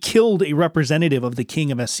 He killed a representative of the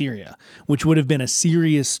king of Assyria, which would have been a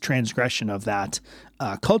serious transgression of that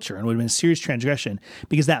culture, and would have been a serious transgression,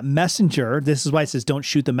 because that messenger, this is why it says don't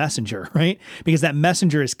shoot the messenger, right? Because that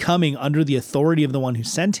messenger is coming under the authority of the one who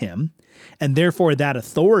sent him, and therefore that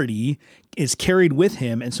authority is carried with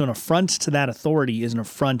him. And so an affront to that authority is an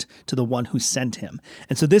affront to the one who sent him.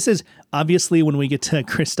 And so this is obviously, when we get to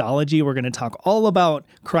Christology, we're going to talk all about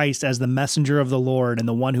Christ as the messenger of the Lord and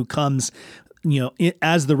the one who comes,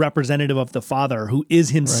 as the representative of the Father, who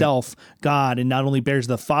is himself God, and not only bears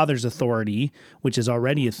the Father's authority, which is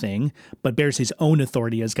already a thing, but bears his own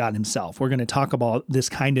authority as God himself. We're going to talk about this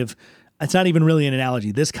kind of, it's not even really an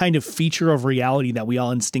analogy, this kind of feature of reality that we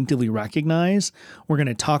all instinctively recognize. We're going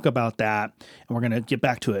to talk about that, and we're going to get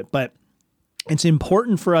back to it. But it's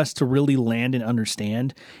important for us to really land and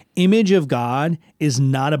understand, image of God is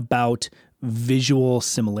not about visual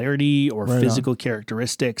similarity or physical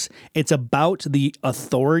characteristics. It's about the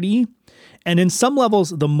authority and, in some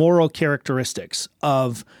levels, the moral characteristics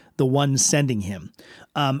of the one sending him.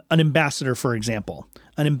 An ambassador, for example.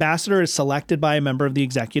 An ambassador is selected by a member of the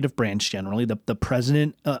executive branch, generally. The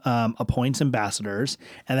president appoints ambassadors,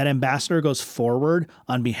 and that ambassador goes forward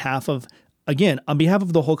on behalf of, again, on behalf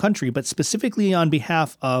of the whole country, but specifically on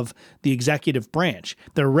behalf of the executive branch.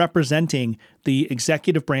 They're representing the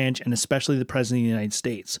executive branch, and especially the president of the United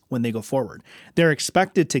States when they go forward. They're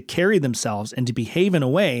expected to carry themselves and to behave in a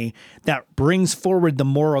way that brings forward the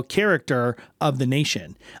moral character of the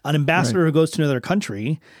nation. An ambassador who goes to another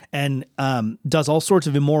country and does all sorts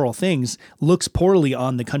of immoral things looks poorly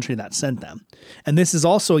on the country that sent them. And this is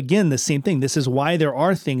also, again, the same thing. This is why there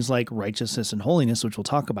are things like righteousness and holiness, which we'll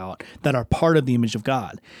talk about, that are part of the image of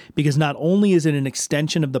God. Because not only is it an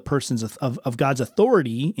extension of the person's of God's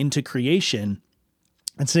authority into creation,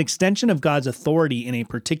 it's an extension of God's authority in a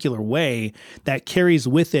particular way that carries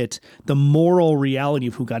with it the moral reality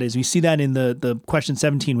of who God is. We see that in the question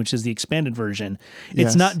 17, which is the expanded version.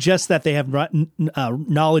 It's not just that they have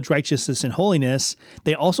knowledge, righteousness, and holiness.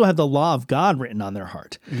 They also have the law of God written on their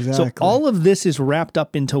heart. Exactly. So all of this is wrapped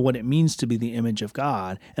up into what it means to be the image of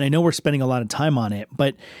God. And I know we're spending a lot of time on it,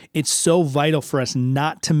 but it's so vital for us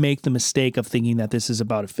not to make the mistake of thinking that this is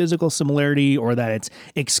about a physical similarity, or that it's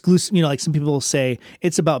exclusive. Like some people will say,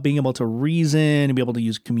 it's about being able to reason and be able to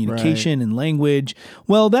use communication and language.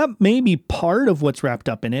 Well, that may be part of what's wrapped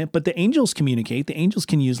up in it, but the angels communicate. The angels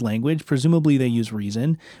can use language. Presumably they use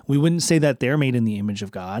reason. We wouldn't say that they're made in the image of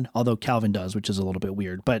God, although Calvin does, which is a little bit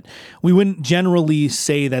weird. But we wouldn't generally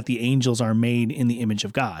say that the angels are made in the image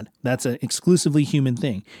of God. That's an exclusively human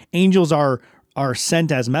thing. Angels are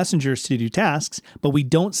sent as messengers to do tasks, but we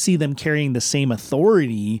don't see them carrying the same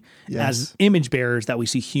authority as image bearers that we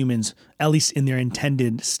see humans, at least in their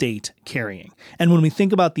intended state, carrying. And when we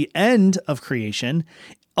think about the end of creation,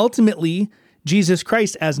 ultimately, Jesus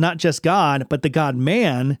Christ, as not just God, but the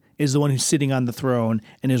God-man, is the one who's sitting on the throne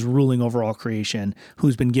and is ruling over all creation,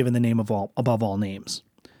 who's been given the name above all names.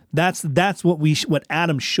 That's what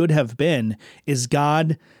Adam should have been, is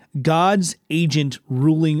God's agent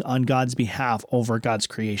ruling on God's behalf over God's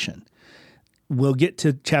creation. We'll get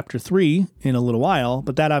to chapter 3 in a little while,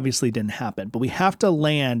 but that obviously didn't happen. But we have to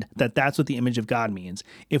land that that's what the image of God means.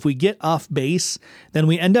 If we get off base, then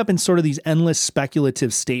we end up in sort of these endless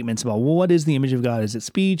speculative statements about, well, what is the image of God? Is it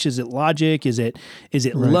speech? Is it logic? Is it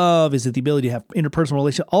love? Is it the ability to have interpersonal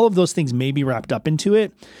relations? All of those things may be wrapped up into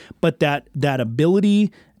it, but that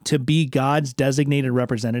ability to be God's designated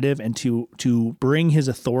representative and to bring his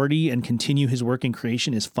authority and continue his work in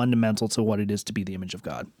creation is fundamental to what it is to be the image of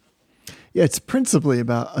God. Yeah, it's principally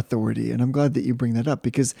about authority. And I'm glad that you bring that up,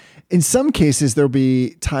 because in some cases, there'll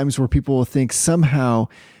be times where people will think somehow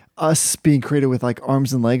us being created with like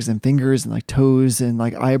arms and legs and fingers and like toes and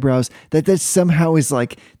like eyebrows, that somehow is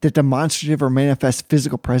like the demonstrative or manifest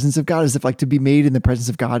physical presence of God, as if like to be made in the presence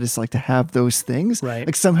of God is like to have those things. Right.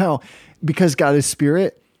 Like somehow, because God is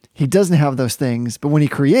spirit, he doesn't have those things, but when he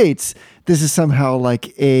creates, this is somehow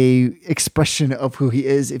like a expression of who he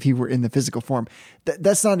is if he were in the physical form.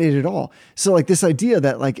 That's not it at all. So like this idea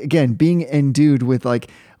that like, again, being endued with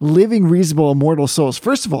like living, reasonable, immortal souls.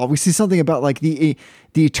 First of all, we see something about like the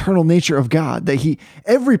eternal nature of God, that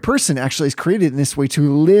every person actually is created in this way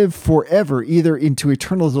to live forever, either into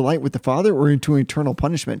eternal delight with the Father or into eternal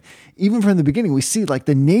punishment. Even from the beginning, we see like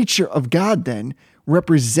the nature of God then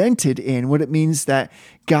represented in what it means that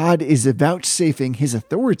God is vouchsafing his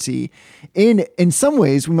authority in some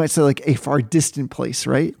ways, we might say like a far distant place,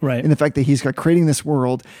 right? Right. In the fact that he's got creating this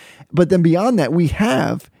world. But then beyond that, we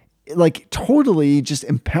have like totally just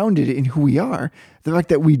impounded in who we are. The fact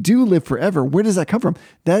that we do live forever, where does that come from?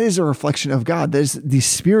 That is a reflection of God. That is the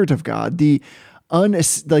Spirit of God, the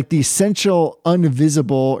essential,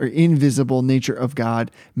 invisible or invisible nature of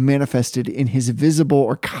God manifested in his visible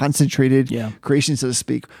or concentrated creation, so to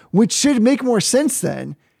speak, which should make more sense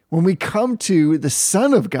then when we come to the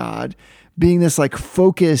Son of God being this like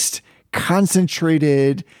focused,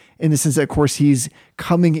 concentrated, in the sense that, of course, he's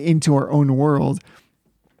coming into our own world,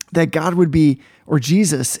 that God would be, or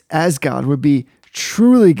Jesus as God would be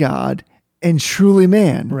truly God and truly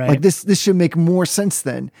man. Right. Like this should make more sense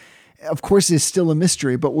then. Of course, it's still a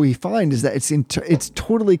mystery, but what we find is that it's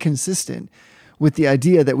totally consistent with the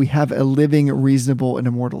idea that we have a living, reasonable, and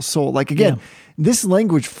immortal soul. Like, again, this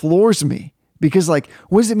language floors me. Because like,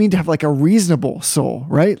 what does it mean to have like a reasonable soul,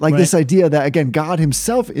 right? Like this idea that, again, God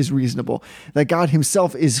himself is reasonable, that God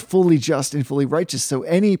himself is fully just and fully righteous. So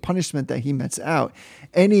any punishment that he metes out,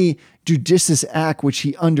 any judicious act which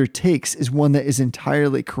he undertakes is one that is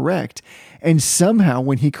entirely correct. And somehow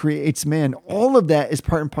when he creates man, all of that is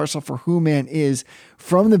part and parcel for who man is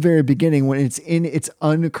from the very beginning when it's in its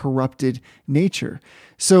uncorrupted nature.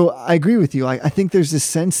 So I agree with you. I think there's this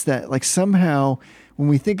sense that like somehow when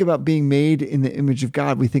we think about being made in the image of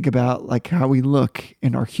God, we think about like how we look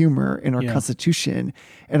in our humor, in our constitution,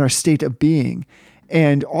 and our state of being.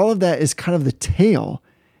 And all of that is kind of the tail,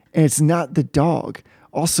 and it's not the dog.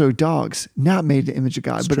 Also, dogs, not made in the image of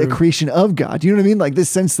God, but a creation of God. You know what I mean? Like this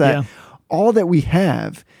sense that all that we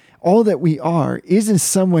have, all that we are is in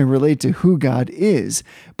some way related to who God is.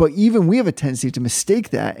 But even we have a tendency to mistake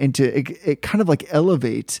that and to it kind of like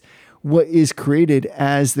elevate what is created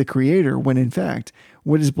as the creator, when in fact,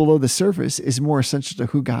 what is below the surface is more essential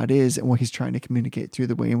to who God is and what he's trying to communicate through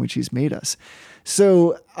the way in which he's made us.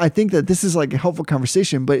 So I think that this is like a helpful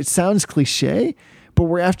conversation, but it sounds cliche, but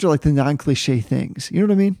we're after like the non-cliche things. You know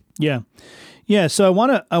what I mean? Yeah. Yeah. So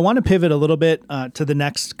I want to pivot a little bit to the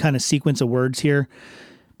next kind of sequence of words here,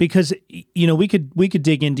 because, you know, we could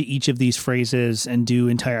dig into each of these phrases and do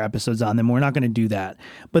entire episodes on them. We're not going to do that.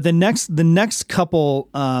 But the next couple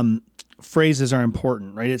phrases are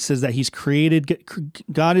important, right? It says that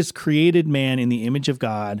God has created man in the image of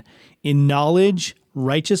God in knowledge,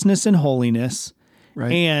 righteousness, and holiness,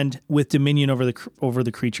 and with dominion over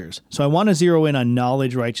the creatures. So I want to zero in on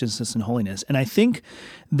knowledge, righteousness, and holiness. And I think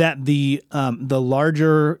that the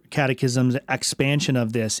larger catechism's expansion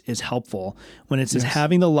of this is helpful when it says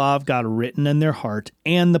having the law of God written in their heart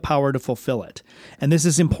and the power to fulfill it. And this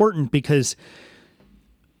is important because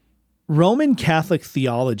Roman Catholic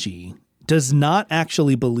theology does not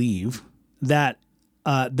actually believe that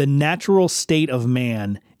the natural state of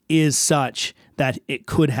man is such that he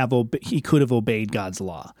could have obeyed God's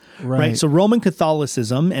law, right? So Roman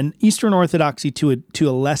Catholicism and Eastern Orthodoxy to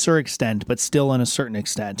a lesser extent, but still on a certain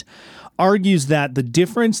extent, argues that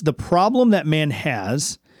the problem that man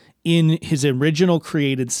has in his original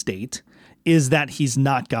created state is that he's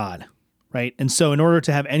not God. Right. And so in order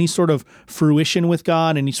to have any sort of fruition with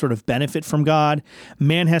God, any sort of benefit from God,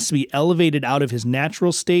 man has to be elevated out of his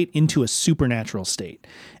natural state into a supernatural state.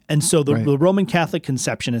 And so the Roman Catholic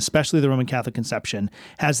conception, especially the Roman Catholic conception,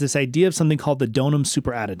 has this idea of something called the donum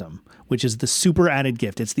superaddendum, which is the superadded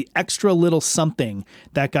gift. It's the extra little something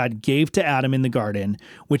that God gave to Adam in the garden,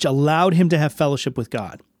 which allowed him to have fellowship with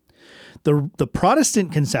God. The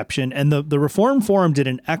Protestant conception, and the Reformed Forum did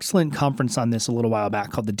an excellent conference on this a little while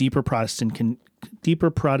back called the Deeper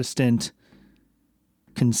Protestant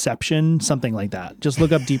Conception, something like that. Just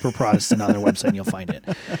look up Deeper Protestant on their website and you'll find it.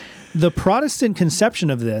 The Protestant conception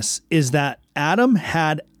of this is that Adam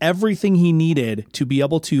had everything he needed to be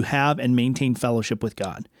able to have and maintain fellowship with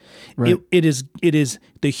God. Right. It is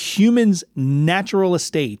the human's natural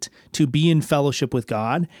estate to be in fellowship with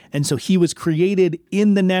God. And so he was created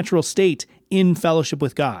in the natural state in fellowship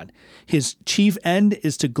with God. His chief end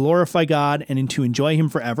is to glorify God and to enjoy him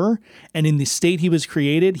forever. And in the state he was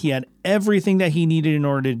created, he had everything that he needed in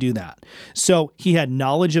order to do that. So he had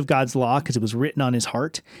knowledge of God's law because it was written on his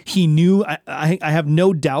heart. He knew, I have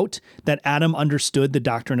no doubt that Adam understood the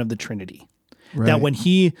doctrine of the Trinity. Right. That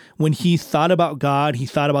when he thought about God, he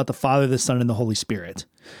thought about the Father, the Son, and the Holy Spirit.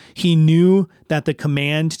 He knew that the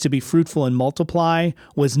command to be fruitful and multiply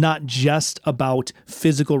was not just about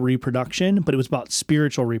physical reproduction, but it was about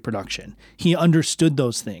spiritual reproduction. He understood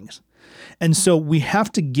those things. And so we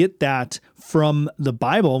have to get that from the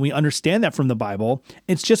Bible, and we understand that from the Bible.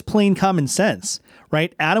 It's just plain common sense,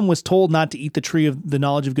 right? Adam was told not to eat the tree of the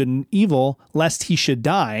knowledge of good and evil, lest he should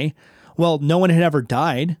die. Well, no one had ever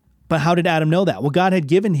died But how did Adam know that? Well, God had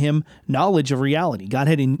given him knowledge of reality. God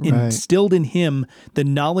had instilled in him the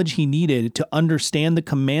knowledge he needed to understand the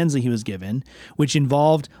commands that he was given, which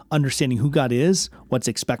involved understanding who God is, what's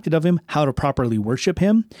expected of him, how to properly worship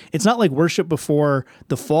him. It's not like worship before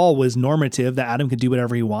the fall was normative, that Adam could do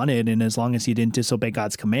whatever he wanted, and as long as he didn't disobey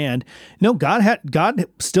God's command. No, God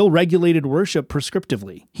still regulated worship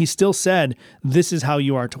prescriptively. He still said, "This is how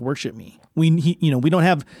you are to worship me." We don't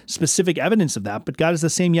have specific evidence of that, but God is the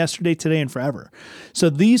same yesterday, today, and forever. So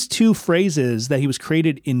these two phrases, that he was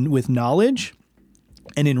created with knowledge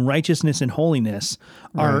and in righteousness and holiness,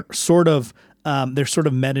 are sort of they're sort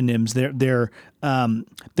of metonyms.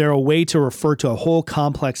 They're a way to refer to a whole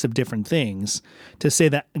complex of different things, to say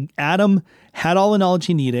that Adam had all the knowledge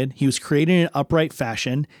he needed. He was created in an upright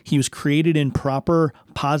fashion. He was created in proper,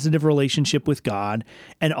 positive relationship with God.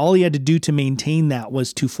 And all he had to do to maintain that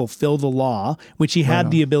was to fulfill the law, which he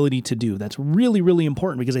had the ability to do. That's really, really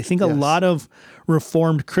important, because I think a lot of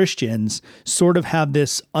Reformed Christians sort of have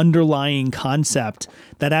this underlying concept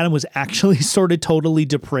that Adam was actually sort of totally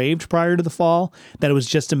depraved prior to the fall, that it was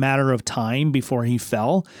just a matter of time before he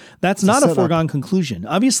fell. That's not a foregone conclusion.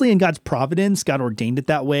 Obviously, in God's providence, God ordained it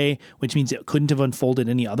that way, which means it couldn't have unfolded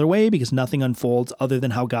any other way, because nothing unfolds other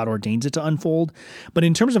than how God ordains it to unfold. But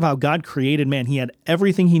in terms of how God created man, he had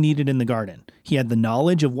everything he needed in the garden. He had the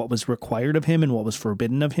knowledge of what was required of him and what was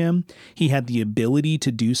forbidden of him. He had the ability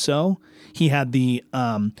to do so. He had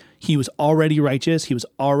he was already righteous. He was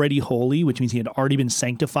already holy, which means he had already been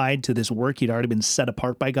sanctified to this work. He'd already been set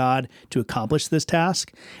apart by God to accomplish this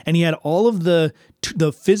task. And he had all of the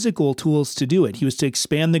physical tools to do it. He was to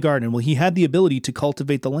expand the garden. Well, he had the ability to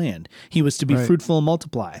cultivate the land. He was to be fruitful and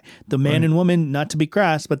multiply. The man and woman, not to be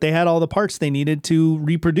crass, but they had all the parts they needed to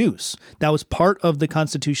reproduce. That was part of the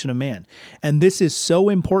constitution of man. And this is so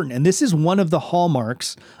important. And this is one of the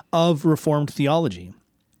hallmarks of Reformed theology.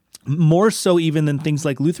 More so even than things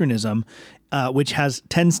like Lutheranism, which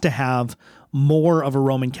tends to have more of a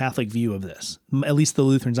Roman Catholic view of this, at least the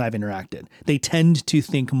Lutherans I've interacted. They tend to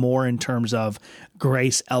think more in terms of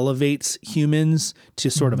grace elevates humans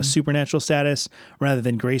to sort of a supernatural status rather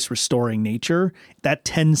than grace restoring nature. That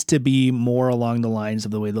tends to be more along the lines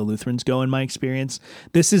of the way the Lutherans go, in my experience.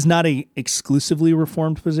 This is not a exclusively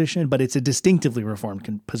Reformed position, but it's a distinctively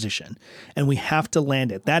Reformed position, and we have to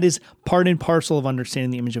land it. That is part and parcel of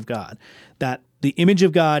understanding the image of God, that the image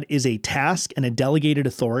of God is a task and a delegated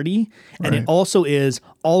authority, and it also is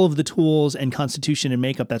all of the tools and constitution and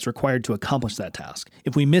makeup that's required to accomplish that task.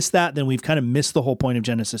 If we miss that, then we've kind of missed the whole point of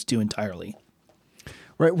Genesis 2 entirely.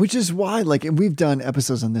 Right, which is why, and we've done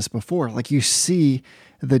episodes on this before, you see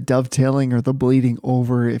the dovetailing or the bleeding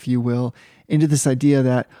over, if you will, into this idea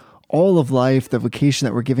that all of life, the vocation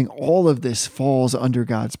that we're giving, all of this falls under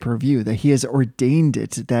God's purview, that he has ordained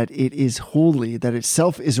it, that it is holy, that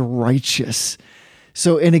itself is righteous.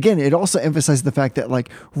 So, and again, it also emphasizes the fact that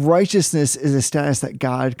righteousness is a status that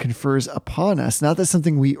God confers upon us, not that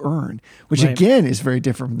something we earn, which again is very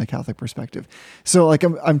different from the Catholic perspective. So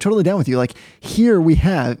I'm totally down with you. Here we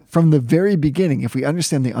have from the very beginning, if we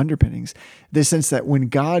understand the underpinnings, this sense that when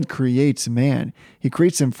God creates man, he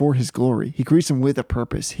creates him for his glory. He creates him with a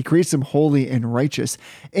purpose. He creates him holy and righteous.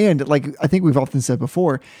 And I think we've often said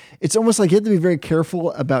before, it's almost like you have to be very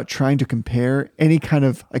careful about trying to compare any kind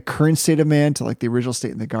of a current state of man to the original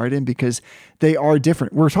state in the garden, because they are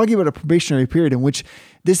different. We're talking about a probationary period in which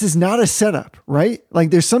this is not a setup, right? I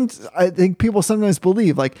think people sometimes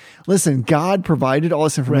believe listen, God provided all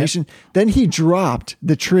this information. Then he dropped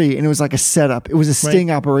the tree and it was like a setup. It was a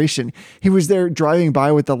sting operation. He was there driving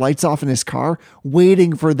by with the lights off in his car,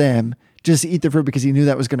 waiting for them just to eat the fruit because he knew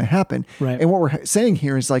that was going to happen. Right. And what we're saying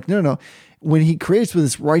here is no. When he creates with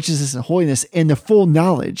this righteousness and holiness and the full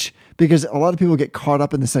knowledge, because a lot of people get caught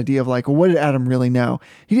up in this idea of what did Adam really know?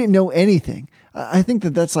 He didn't know anything. I think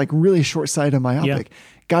that's really short-sighted and myopic. Yeah.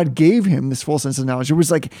 God gave him this full sense of knowledge. There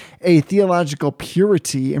was a theological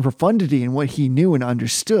purity and profundity in what he knew and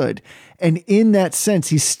understood. And in that sense,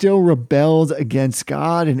 he still rebelled against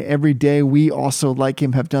God. And every day we also, like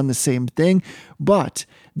him, have done the same thing. But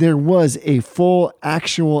there was a full,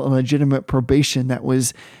 actual, and legitimate probation that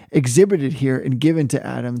was exhibited here and given to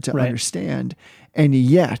Adam to understand. And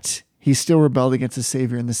yet he still rebelled against the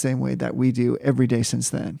Savior in the same way that we do every day since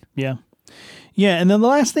then. Yeah. Yeah, and then the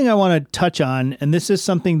last thing I want to touch on, and this is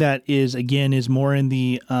something that is more in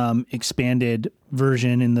the expanded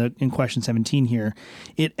version in question 17 here.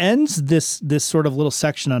 It ends this sort of little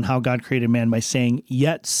section on how God created man by saying,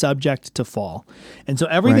 yet subject to fall. And so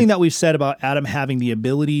everything that we've said about Adam having the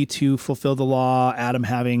ability to fulfill the law, Adam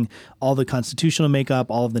having all the constitutional makeup,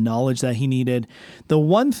 all of the knowledge that he needed, the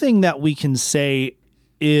one thing that we can say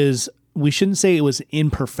is we shouldn't say it was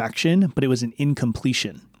imperfection, but it was an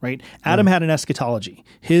incompletion, right? Adam had an eschatology.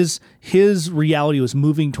 His reality was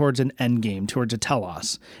moving towards an end game, towards a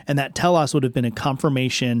telos. And that telos would have been a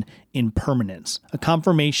confirmation in permanence, a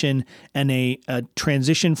confirmation and a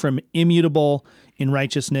transition from immutable in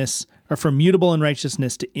righteousness, or from mutable in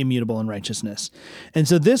righteousness to immutable in righteousness. And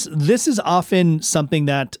so this is often something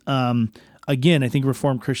that, again, I think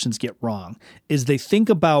Reformed Christians get wrong, is they think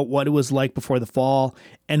about what it was like before the fall,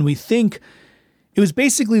 and we think it was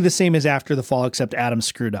basically the same as after the fall, except Adam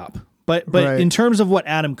screwed up. But Right. in terms of what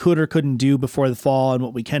Adam could or couldn't do before the fall, and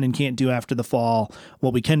what we can and can't do after the fall,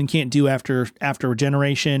 what we can and can't do after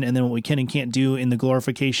regeneration, and then what we can and can't do in the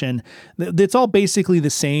glorification, it's all basically the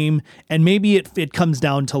same. And maybe it comes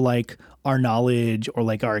down to like our knowledge or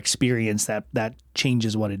like our experience that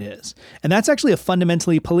changes what it is. And that's actually a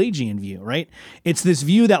fundamentally Pelagian view, right? It's this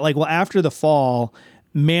view that like, well, after the fall,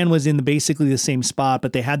 man was in basically the same spot,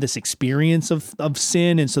 but they had this experience of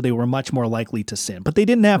sin, and so they were much more likely to sin, but they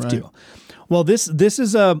didn't have to. Well, this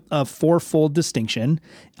is a fourfold distinction.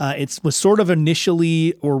 It was sort of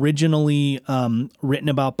originally written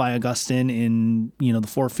about by Augustine in the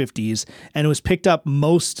 450s, and it was picked up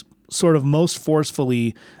most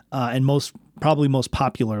forcefully and probably most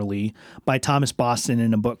popularly by Thomas Boston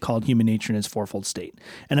in a book called Human Nature in Its Fourfold State.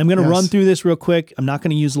 And I'm going to run through this real quick. I'm not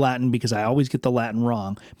going to use Latin because I always get the Latin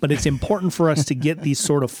wrong, but it's important for us to get these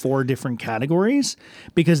sort of four different categories,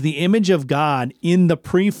 because the image of God in the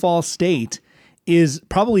pre-fall state is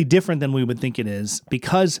probably different than we would think it is,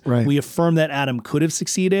 because we affirm that Adam could have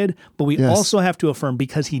succeeded, but we also have to affirm,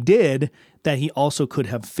 because he did, that he also could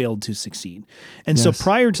have failed to succeed. And so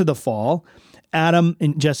prior to the fall, Adam,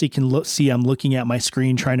 and Jesse can see I'm looking at my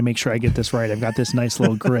screen trying to make sure I get this right. I've got this nice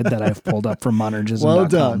little grid that I've pulled up from monergism.com. Well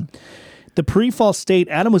done. The pre-fall state,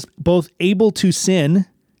 Adam was both able to sin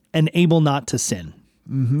and able not to sin.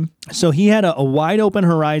 Mm-hmm. So he had a wide open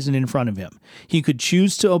horizon in front of him. He could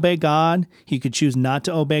choose to obey God. He could choose not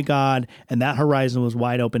to obey God. And that horizon was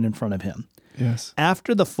wide open in front of him. Yes.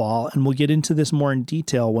 After the fall, and we'll get into this more in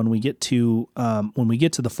detail when we get to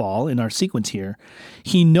the fall in our sequence here,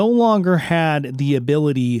 he no longer had the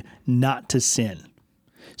ability not to sin.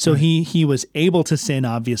 So he was able to sin,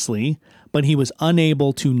 obviously, but he was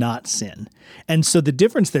unable to not sin. And so the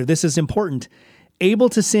difference there, this is important. Able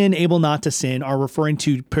to sin, able not to sin are referring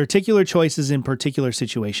to particular choices in particular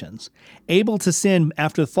situations. Able to sin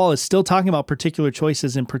after the fall is still talking about particular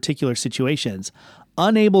choices in particular situations.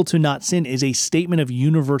 Unable to not sin is a statement of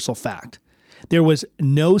universal fact. There was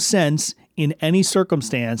no sense in any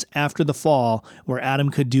circumstance after the fall where Adam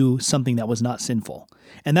could do something that was not sinful.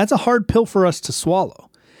 And that's a hard pill for us to swallow,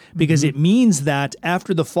 because it means that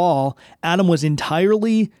after the fall, Adam was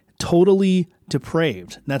entirely, totally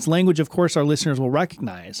depraved. And that's language, of course, our listeners will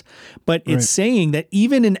recognize. But it's saying that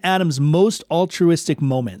even in Adam's most altruistic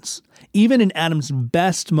moments, even in Adam's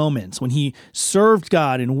best moments, when he served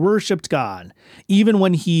God and worshiped God, even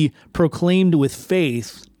when he proclaimed with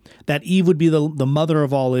faith that Eve would be the mother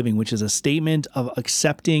of all living, which is a statement of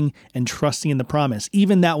accepting and trusting in the promise,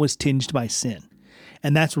 even that was tinged by sin.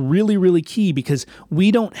 And that's really, really key, because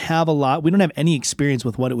we don't have any experience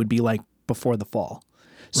with what it would be like before the fall.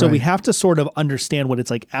 So we have to sort of understand what it's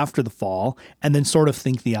like after the fall, and then sort of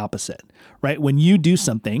think the opposite, right? When you do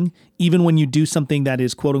something, even when you do something that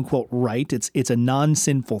is quote unquote right, it's a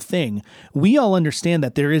non-sinful thing, we all understand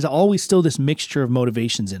that there is always still this mixture of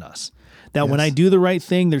motivations in us. That when I do the right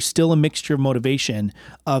thing, there's still a mixture of motivation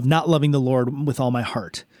of not loving the Lord with all my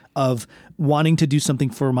heart, of wanting to do something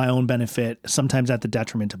for my own benefit, sometimes at the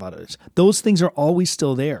detriment of others. Those things are always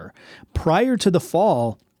still there. Prior to the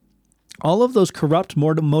fall, all of those corrupt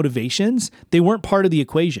motivations, they weren't part of the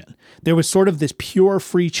equation. There was sort of this pure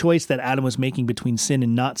free choice that Adam was making between sin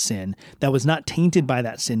and not sin that was not tainted by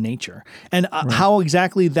that sin nature. And how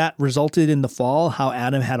exactly that resulted in the fall, how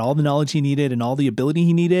Adam had all the knowledge he needed and all the ability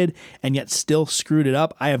he needed and yet still screwed it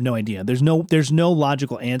up, I have no idea. There's no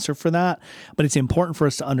logical answer for that, but it's important for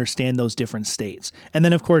us to understand those different states. And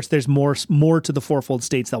then, of course, there's more to the fourfold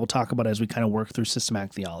states that we'll talk about as we kind of work through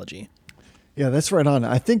systematic theology. Yeah, that's right on.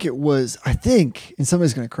 I think, and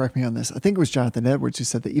somebody's going to correct me on this, I think it was Jonathan Edwards who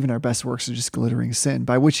said that even our best works are just glittering sin,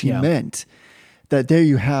 by which he meant that there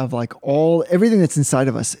you have like everything that's inside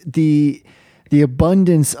of us. The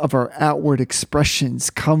abundance of our outward expressions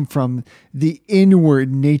come from the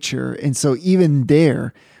inward nature. And so even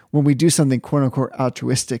there, when we do something quote unquote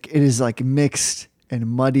altruistic, it is like mixed and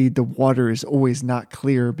muddied. The water is always not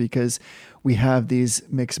clear because we have these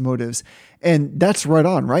mixed motives. And that's right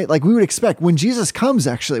on, right? Like we would expect when Jesus comes,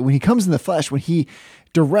 actually, when he comes in the flesh, when he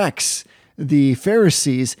directs the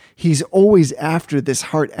Pharisees, he's always after this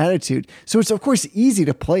heart attitude. So it's, of course, easy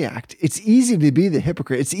to play act. It's easy to be the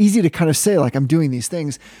hypocrite. It's easy to kind of say, like, I'm doing these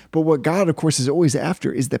things. But what God, of course, is always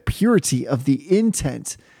after is the purity of the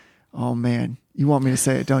intent. Oh, man. You want me to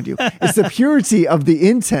say it, don't you? It's the purity of the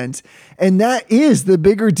intent. And that is the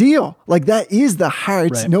bigger deal. Like, that is the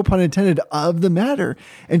heart, right, no pun intended, of the matter.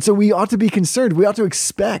 And so we ought to be concerned. We ought to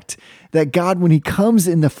expect that God, when he comes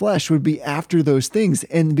in the flesh, would be after those things.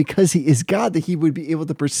 And because he is God, that he would be able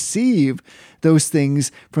to perceive those things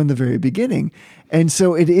from the very beginning. And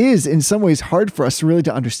so it is in some ways hard for us really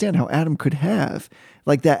to understand how Adam could have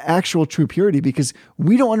like that actual true purity, because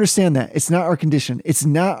we don't understand that. It's not our condition. It's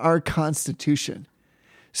not our constitution.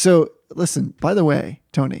 So listen, by the way,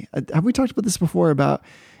 Tony, have we talked about this before about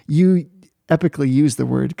you epically use the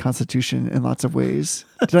word constitution in lots of ways?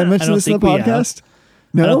 Did I mention this in the podcast?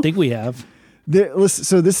 No, I don't think we have.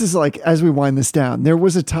 So this is like, as we wind this down, there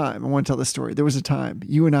was a time, I want to tell this story. There was a time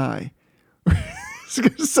you and I, it's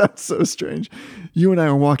going to sound so strange. You and I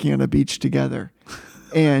were walking on a beach together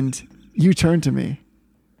and you turned to me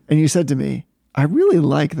and you said to me, I really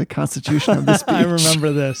like the constitution of this beach. I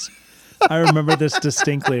remember this. I remember this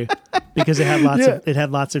distinctly because it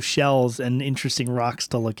had lots of shells and interesting rocks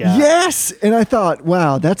to look at. Yes. And I thought,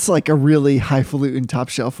 wow, that's like a really highfalutin top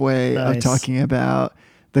shelf way of talking about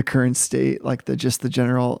the current state, like the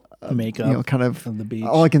general makeup, kind of the beach.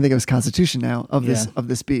 All I can think of is constitution now of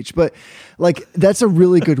this beach. But like, that's a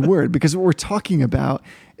really good word, because what we're talking about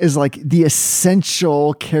is like the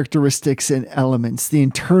essential characteristics and elements, the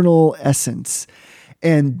internal essence.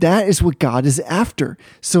 And that is what God is after.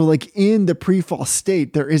 So like in the pre-fall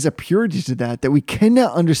state, there is a purity to that we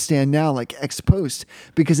cannot understand now, like ex post,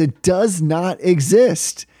 because it does not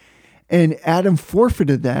exist. And Adam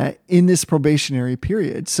forfeited that in this probationary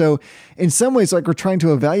period. So in some ways, like, we're trying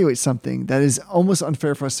to evaluate something that is almost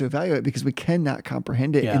unfair for us to evaluate because we cannot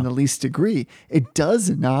comprehend it in the least degree. It does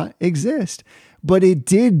not exist, but it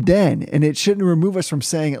did then. And it shouldn't remove us from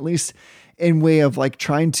saying, at least in way of like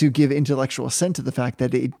trying to give intellectual assent to the fact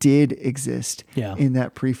that it did exist in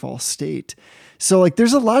that pre-fall state. So like,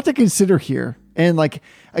 there's a lot to consider here. And like,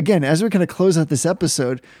 again, as we kind of close out this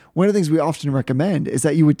episode, one of the things we often recommend is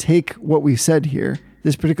that you would take what we've said here,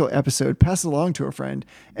 this particular episode, pass it along to a friend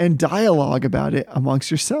and dialogue about it amongst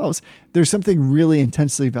yourselves. There's something really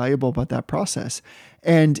intensely valuable about that process.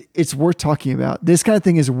 And it's worth talking about. This kind of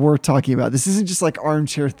thing is worth talking about. This isn't just like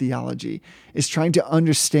armchair theology. It's trying to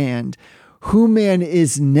understand who man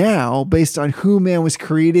is now based on who man was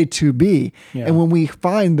created to be. Yeah. And when we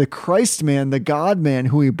find the Christ man, the God man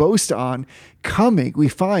who we boast on coming, we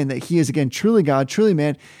find that he is again truly God, truly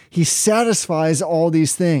man. He satisfies all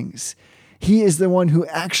these things. He is the one who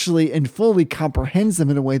actually and fully comprehends them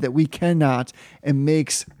in a way that we cannot, and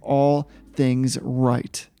makes all things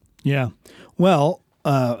right. Yeah. Well,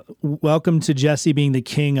 welcome to Jesse being the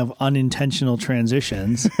king of unintentional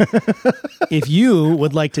transitions. If you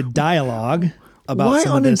would like to dialogue about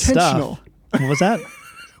some of this stuff. What was that?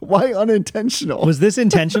 Why unintentional? Was this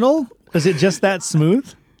intentional? Was it just that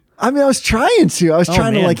smooth? I mean, I was trying to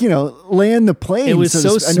like, land the plane. It was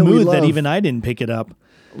so smooth that even I didn't pick it up.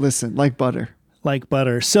 Listen, like butter. Like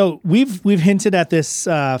butter. So we've hinted at this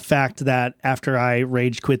fact that after I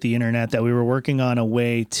rage quit the internet, that we were working on a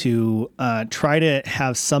way to try to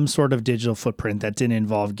have some sort of digital footprint that didn't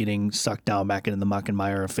involve getting sucked down back into the muck and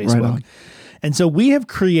mire of Facebook. Right. And so we have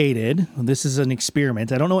created, this is an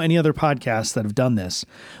experiment. I don't know any other podcasts that have done this.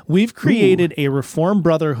 We've created a Reformed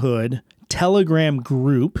Brotherhood Telegram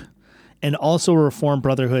group and also a Reformed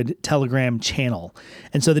Brotherhood Telegram channel.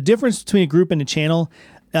 And so the difference between a group and a channel,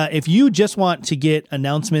 if you just want to get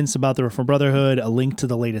announcements about the Reformed Brotherhood, a link to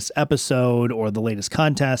the latest episode or the latest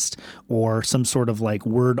contest, or some sort of like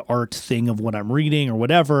word art thing of what I'm reading or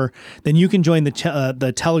whatever, then you can join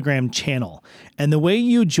the Telegram channel. And the way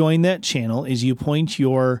you join that channel is you point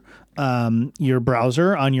your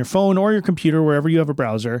browser on your phone or your computer, wherever you have a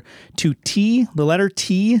browser, to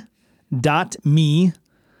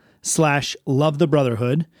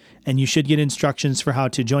t.me/LoveTheBrotherhood. And you should get instructions for how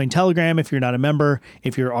to join Telegram if you're not a member.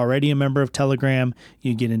 If you're already a member of Telegram,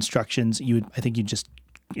 you get instructions.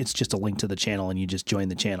 It's just a link to the channel and you just join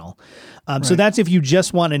the channel. Right. So that's if you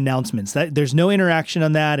just want announcements. There's no interaction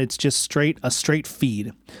on that. It's just a straight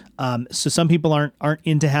feed. So some people aren't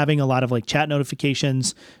into having a lot of like chat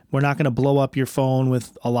notifications. We're not going to blow up your phone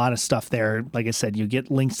with a lot of stuff there. Like I said, you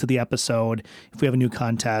get links to the episode. If we have a new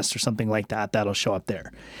contest or something like that, that'll show up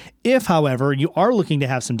there. If, however, you are looking to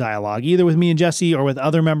have some dialogue, either with me and Jesse or with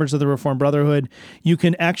other members of the Reformed Brotherhood, you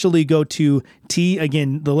can actually go to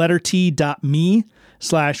t.me/LoveTheBrotherhood.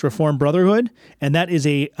 Reformed Brotherhood. And that is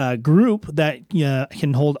a group that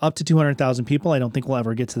can hold up to 200,000 people. I don't think we'll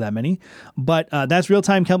ever get to that many, but that's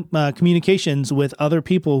real-time communications with other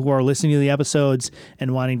people who are listening to the episodes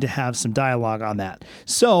and wanting to have some dialogue on that.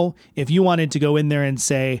 So if you wanted to go in there and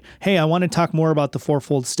say, hey, I want to talk more about the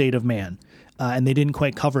fourfold state of man, and they didn't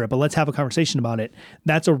quite cover it, but let's have a conversation about it.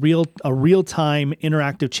 That's a real-time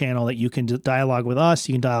interactive channel that you can dialogue with us.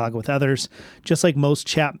 You can dialogue with others, just like most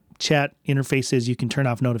chat interfaces. You can turn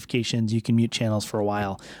off notifications. You can mute channels for a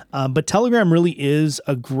while. But Telegram really is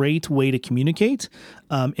a great way to communicate.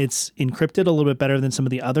 It's encrypted a little bit better than some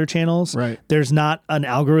of the other channels. Right. There's not an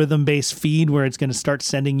algorithm-based feed where it's going to start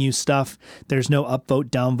sending you stuff. There's no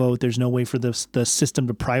upvote, downvote. There's no way for the system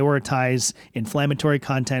to prioritize inflammatory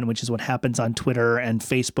content, which is what happens on Twitter and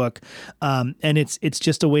Facebook. And it's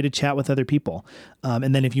just a way to chat with other people.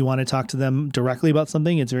 And then if you want to talk to them directly about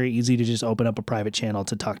something, it's very easy to just open up a private channel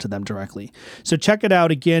to talk to them directly. So check it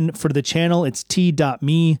out. Again, for the channel, it's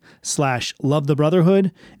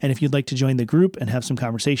t.me/lovethebrotherhood. And if you'd like to join the group and have some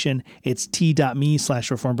conversation, it's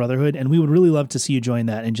t.me/Reformed Brotherhood. And we would really love to see you join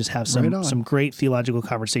that and just have some great theological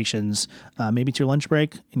conversations. Maybe it's your lunch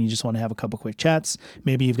break and you just want to have a couple quick chats.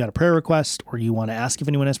 Maybe you've got a prayer request or you want to ask if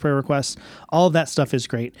anyone has prayer requests. All of that stuff is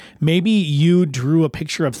great. Maybe you drew a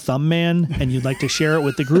picture of Thumb Man and you'd like to share it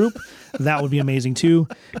with the group. That would be amazing too.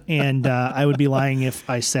 And I would be lying if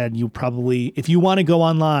I said if you want to go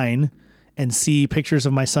online and see pictures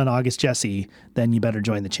of my son, August Jesse, then you better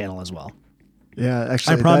join the channel as well. Yeah,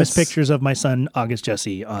 actually, I promise pictures of my son, August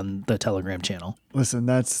Jesse, on the Telegram channel. Listen,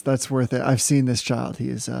 that's worth it. I've seen this child. He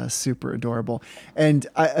is super adorable. And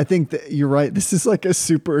I think that you're right. This is like a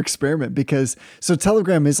super experiment because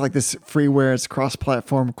Telegram is like this freeware. It's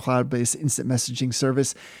cross-platform, cloud-based instant messaging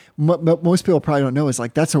service. Most people probably don't know is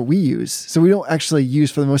like, that's what we use. So we don't actually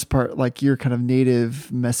use, for the most part, like your kind of native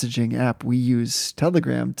messaging app. We use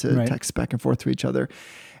Telegram to text back and forth to each other.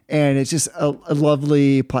 And it's just a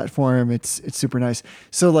lovely platform. It's super nice.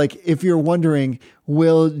 So like, if you're wondering,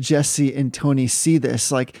 will Jesse and Tony see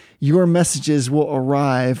this? Like your messages will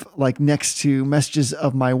arrive like next to messages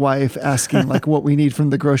of my wife asking like what we need from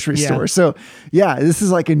the grocery store. So yeah, this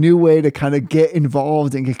is like a new way to kind of get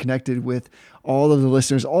involved and get connected with all of the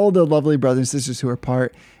listeners, all the lovely brothers and sisters who are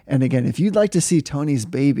part. And again, if you'd like to see Tony's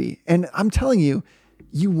baby, and I'm telling you,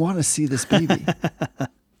 you want to see this baby.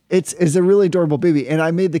 It's a really adorable baby. And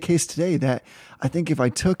I made the case today that I think if I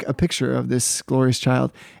took a picture of this glorious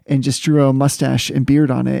child and just drew a mustache and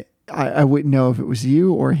beard on it, I wouldn't know if it was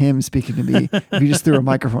you or him speaking to me if you just threw a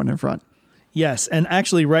microphone in front. Yes. And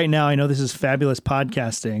actually right now, I know this is fabulous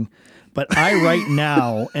podcasting, but I right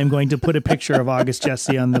now am going to put a picture of August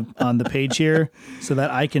Jesse on the page here so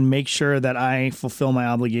that I can make sure that I fulfill my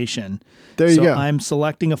obligation. There you go. I'm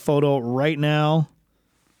selecting a photo right now.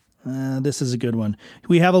 This is a good one.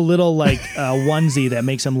 We have a little onesie that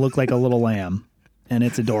makes him look like a little lamb, and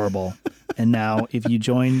it's adorable. And now if you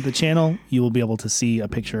join the channel, you will be able to see a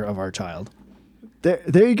picture of our child.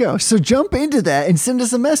 There you go. So jump into that and send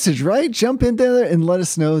us a message, right? Jump in there and let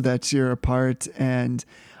us know that you're a part. And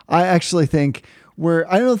I actually think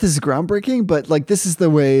I don't know if this is groundbreaking, but like this is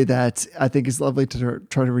the way that I think is lovely to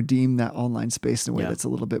try to redeem that online space in a way that's a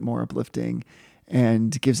little bit more uplifting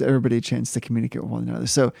and gives everybody a chance to communicate with one another.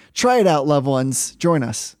 So try it out, loved ones. Join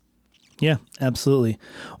us. Yeah, absolutely.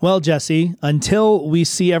 Well, Jesse, until we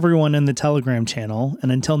see everyone in the Telegram channel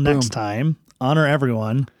and until next time, honor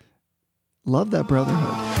everyone. Love that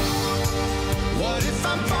brotherhood.